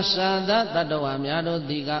Watunga Sada Tadawa Miado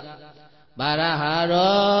Diga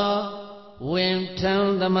Baraharo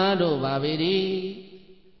Wintown the Mado Babedi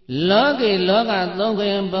Logi Loga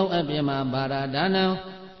Logan Bo Abima Baradana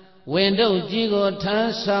Window Jigo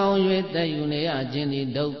Tan Sound with the Unia Jenny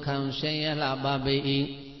Do Kam Shayla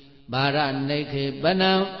Babi Bara Neke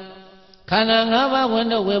Banam Kanangava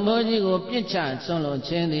window with Mojigo Picha Solo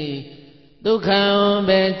Chenny Dukam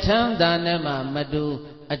be chanda nema madu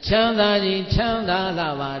a chanda ji chanda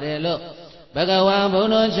la varelo Bhagavan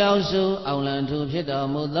Bono Chausu Aulantu Pito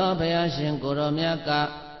Mudo Payashin Kuromyaka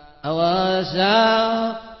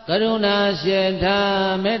Awasa Karuna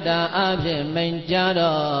Sheta Meta Abhi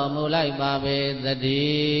Menjado Mulai Babe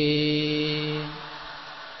Dadi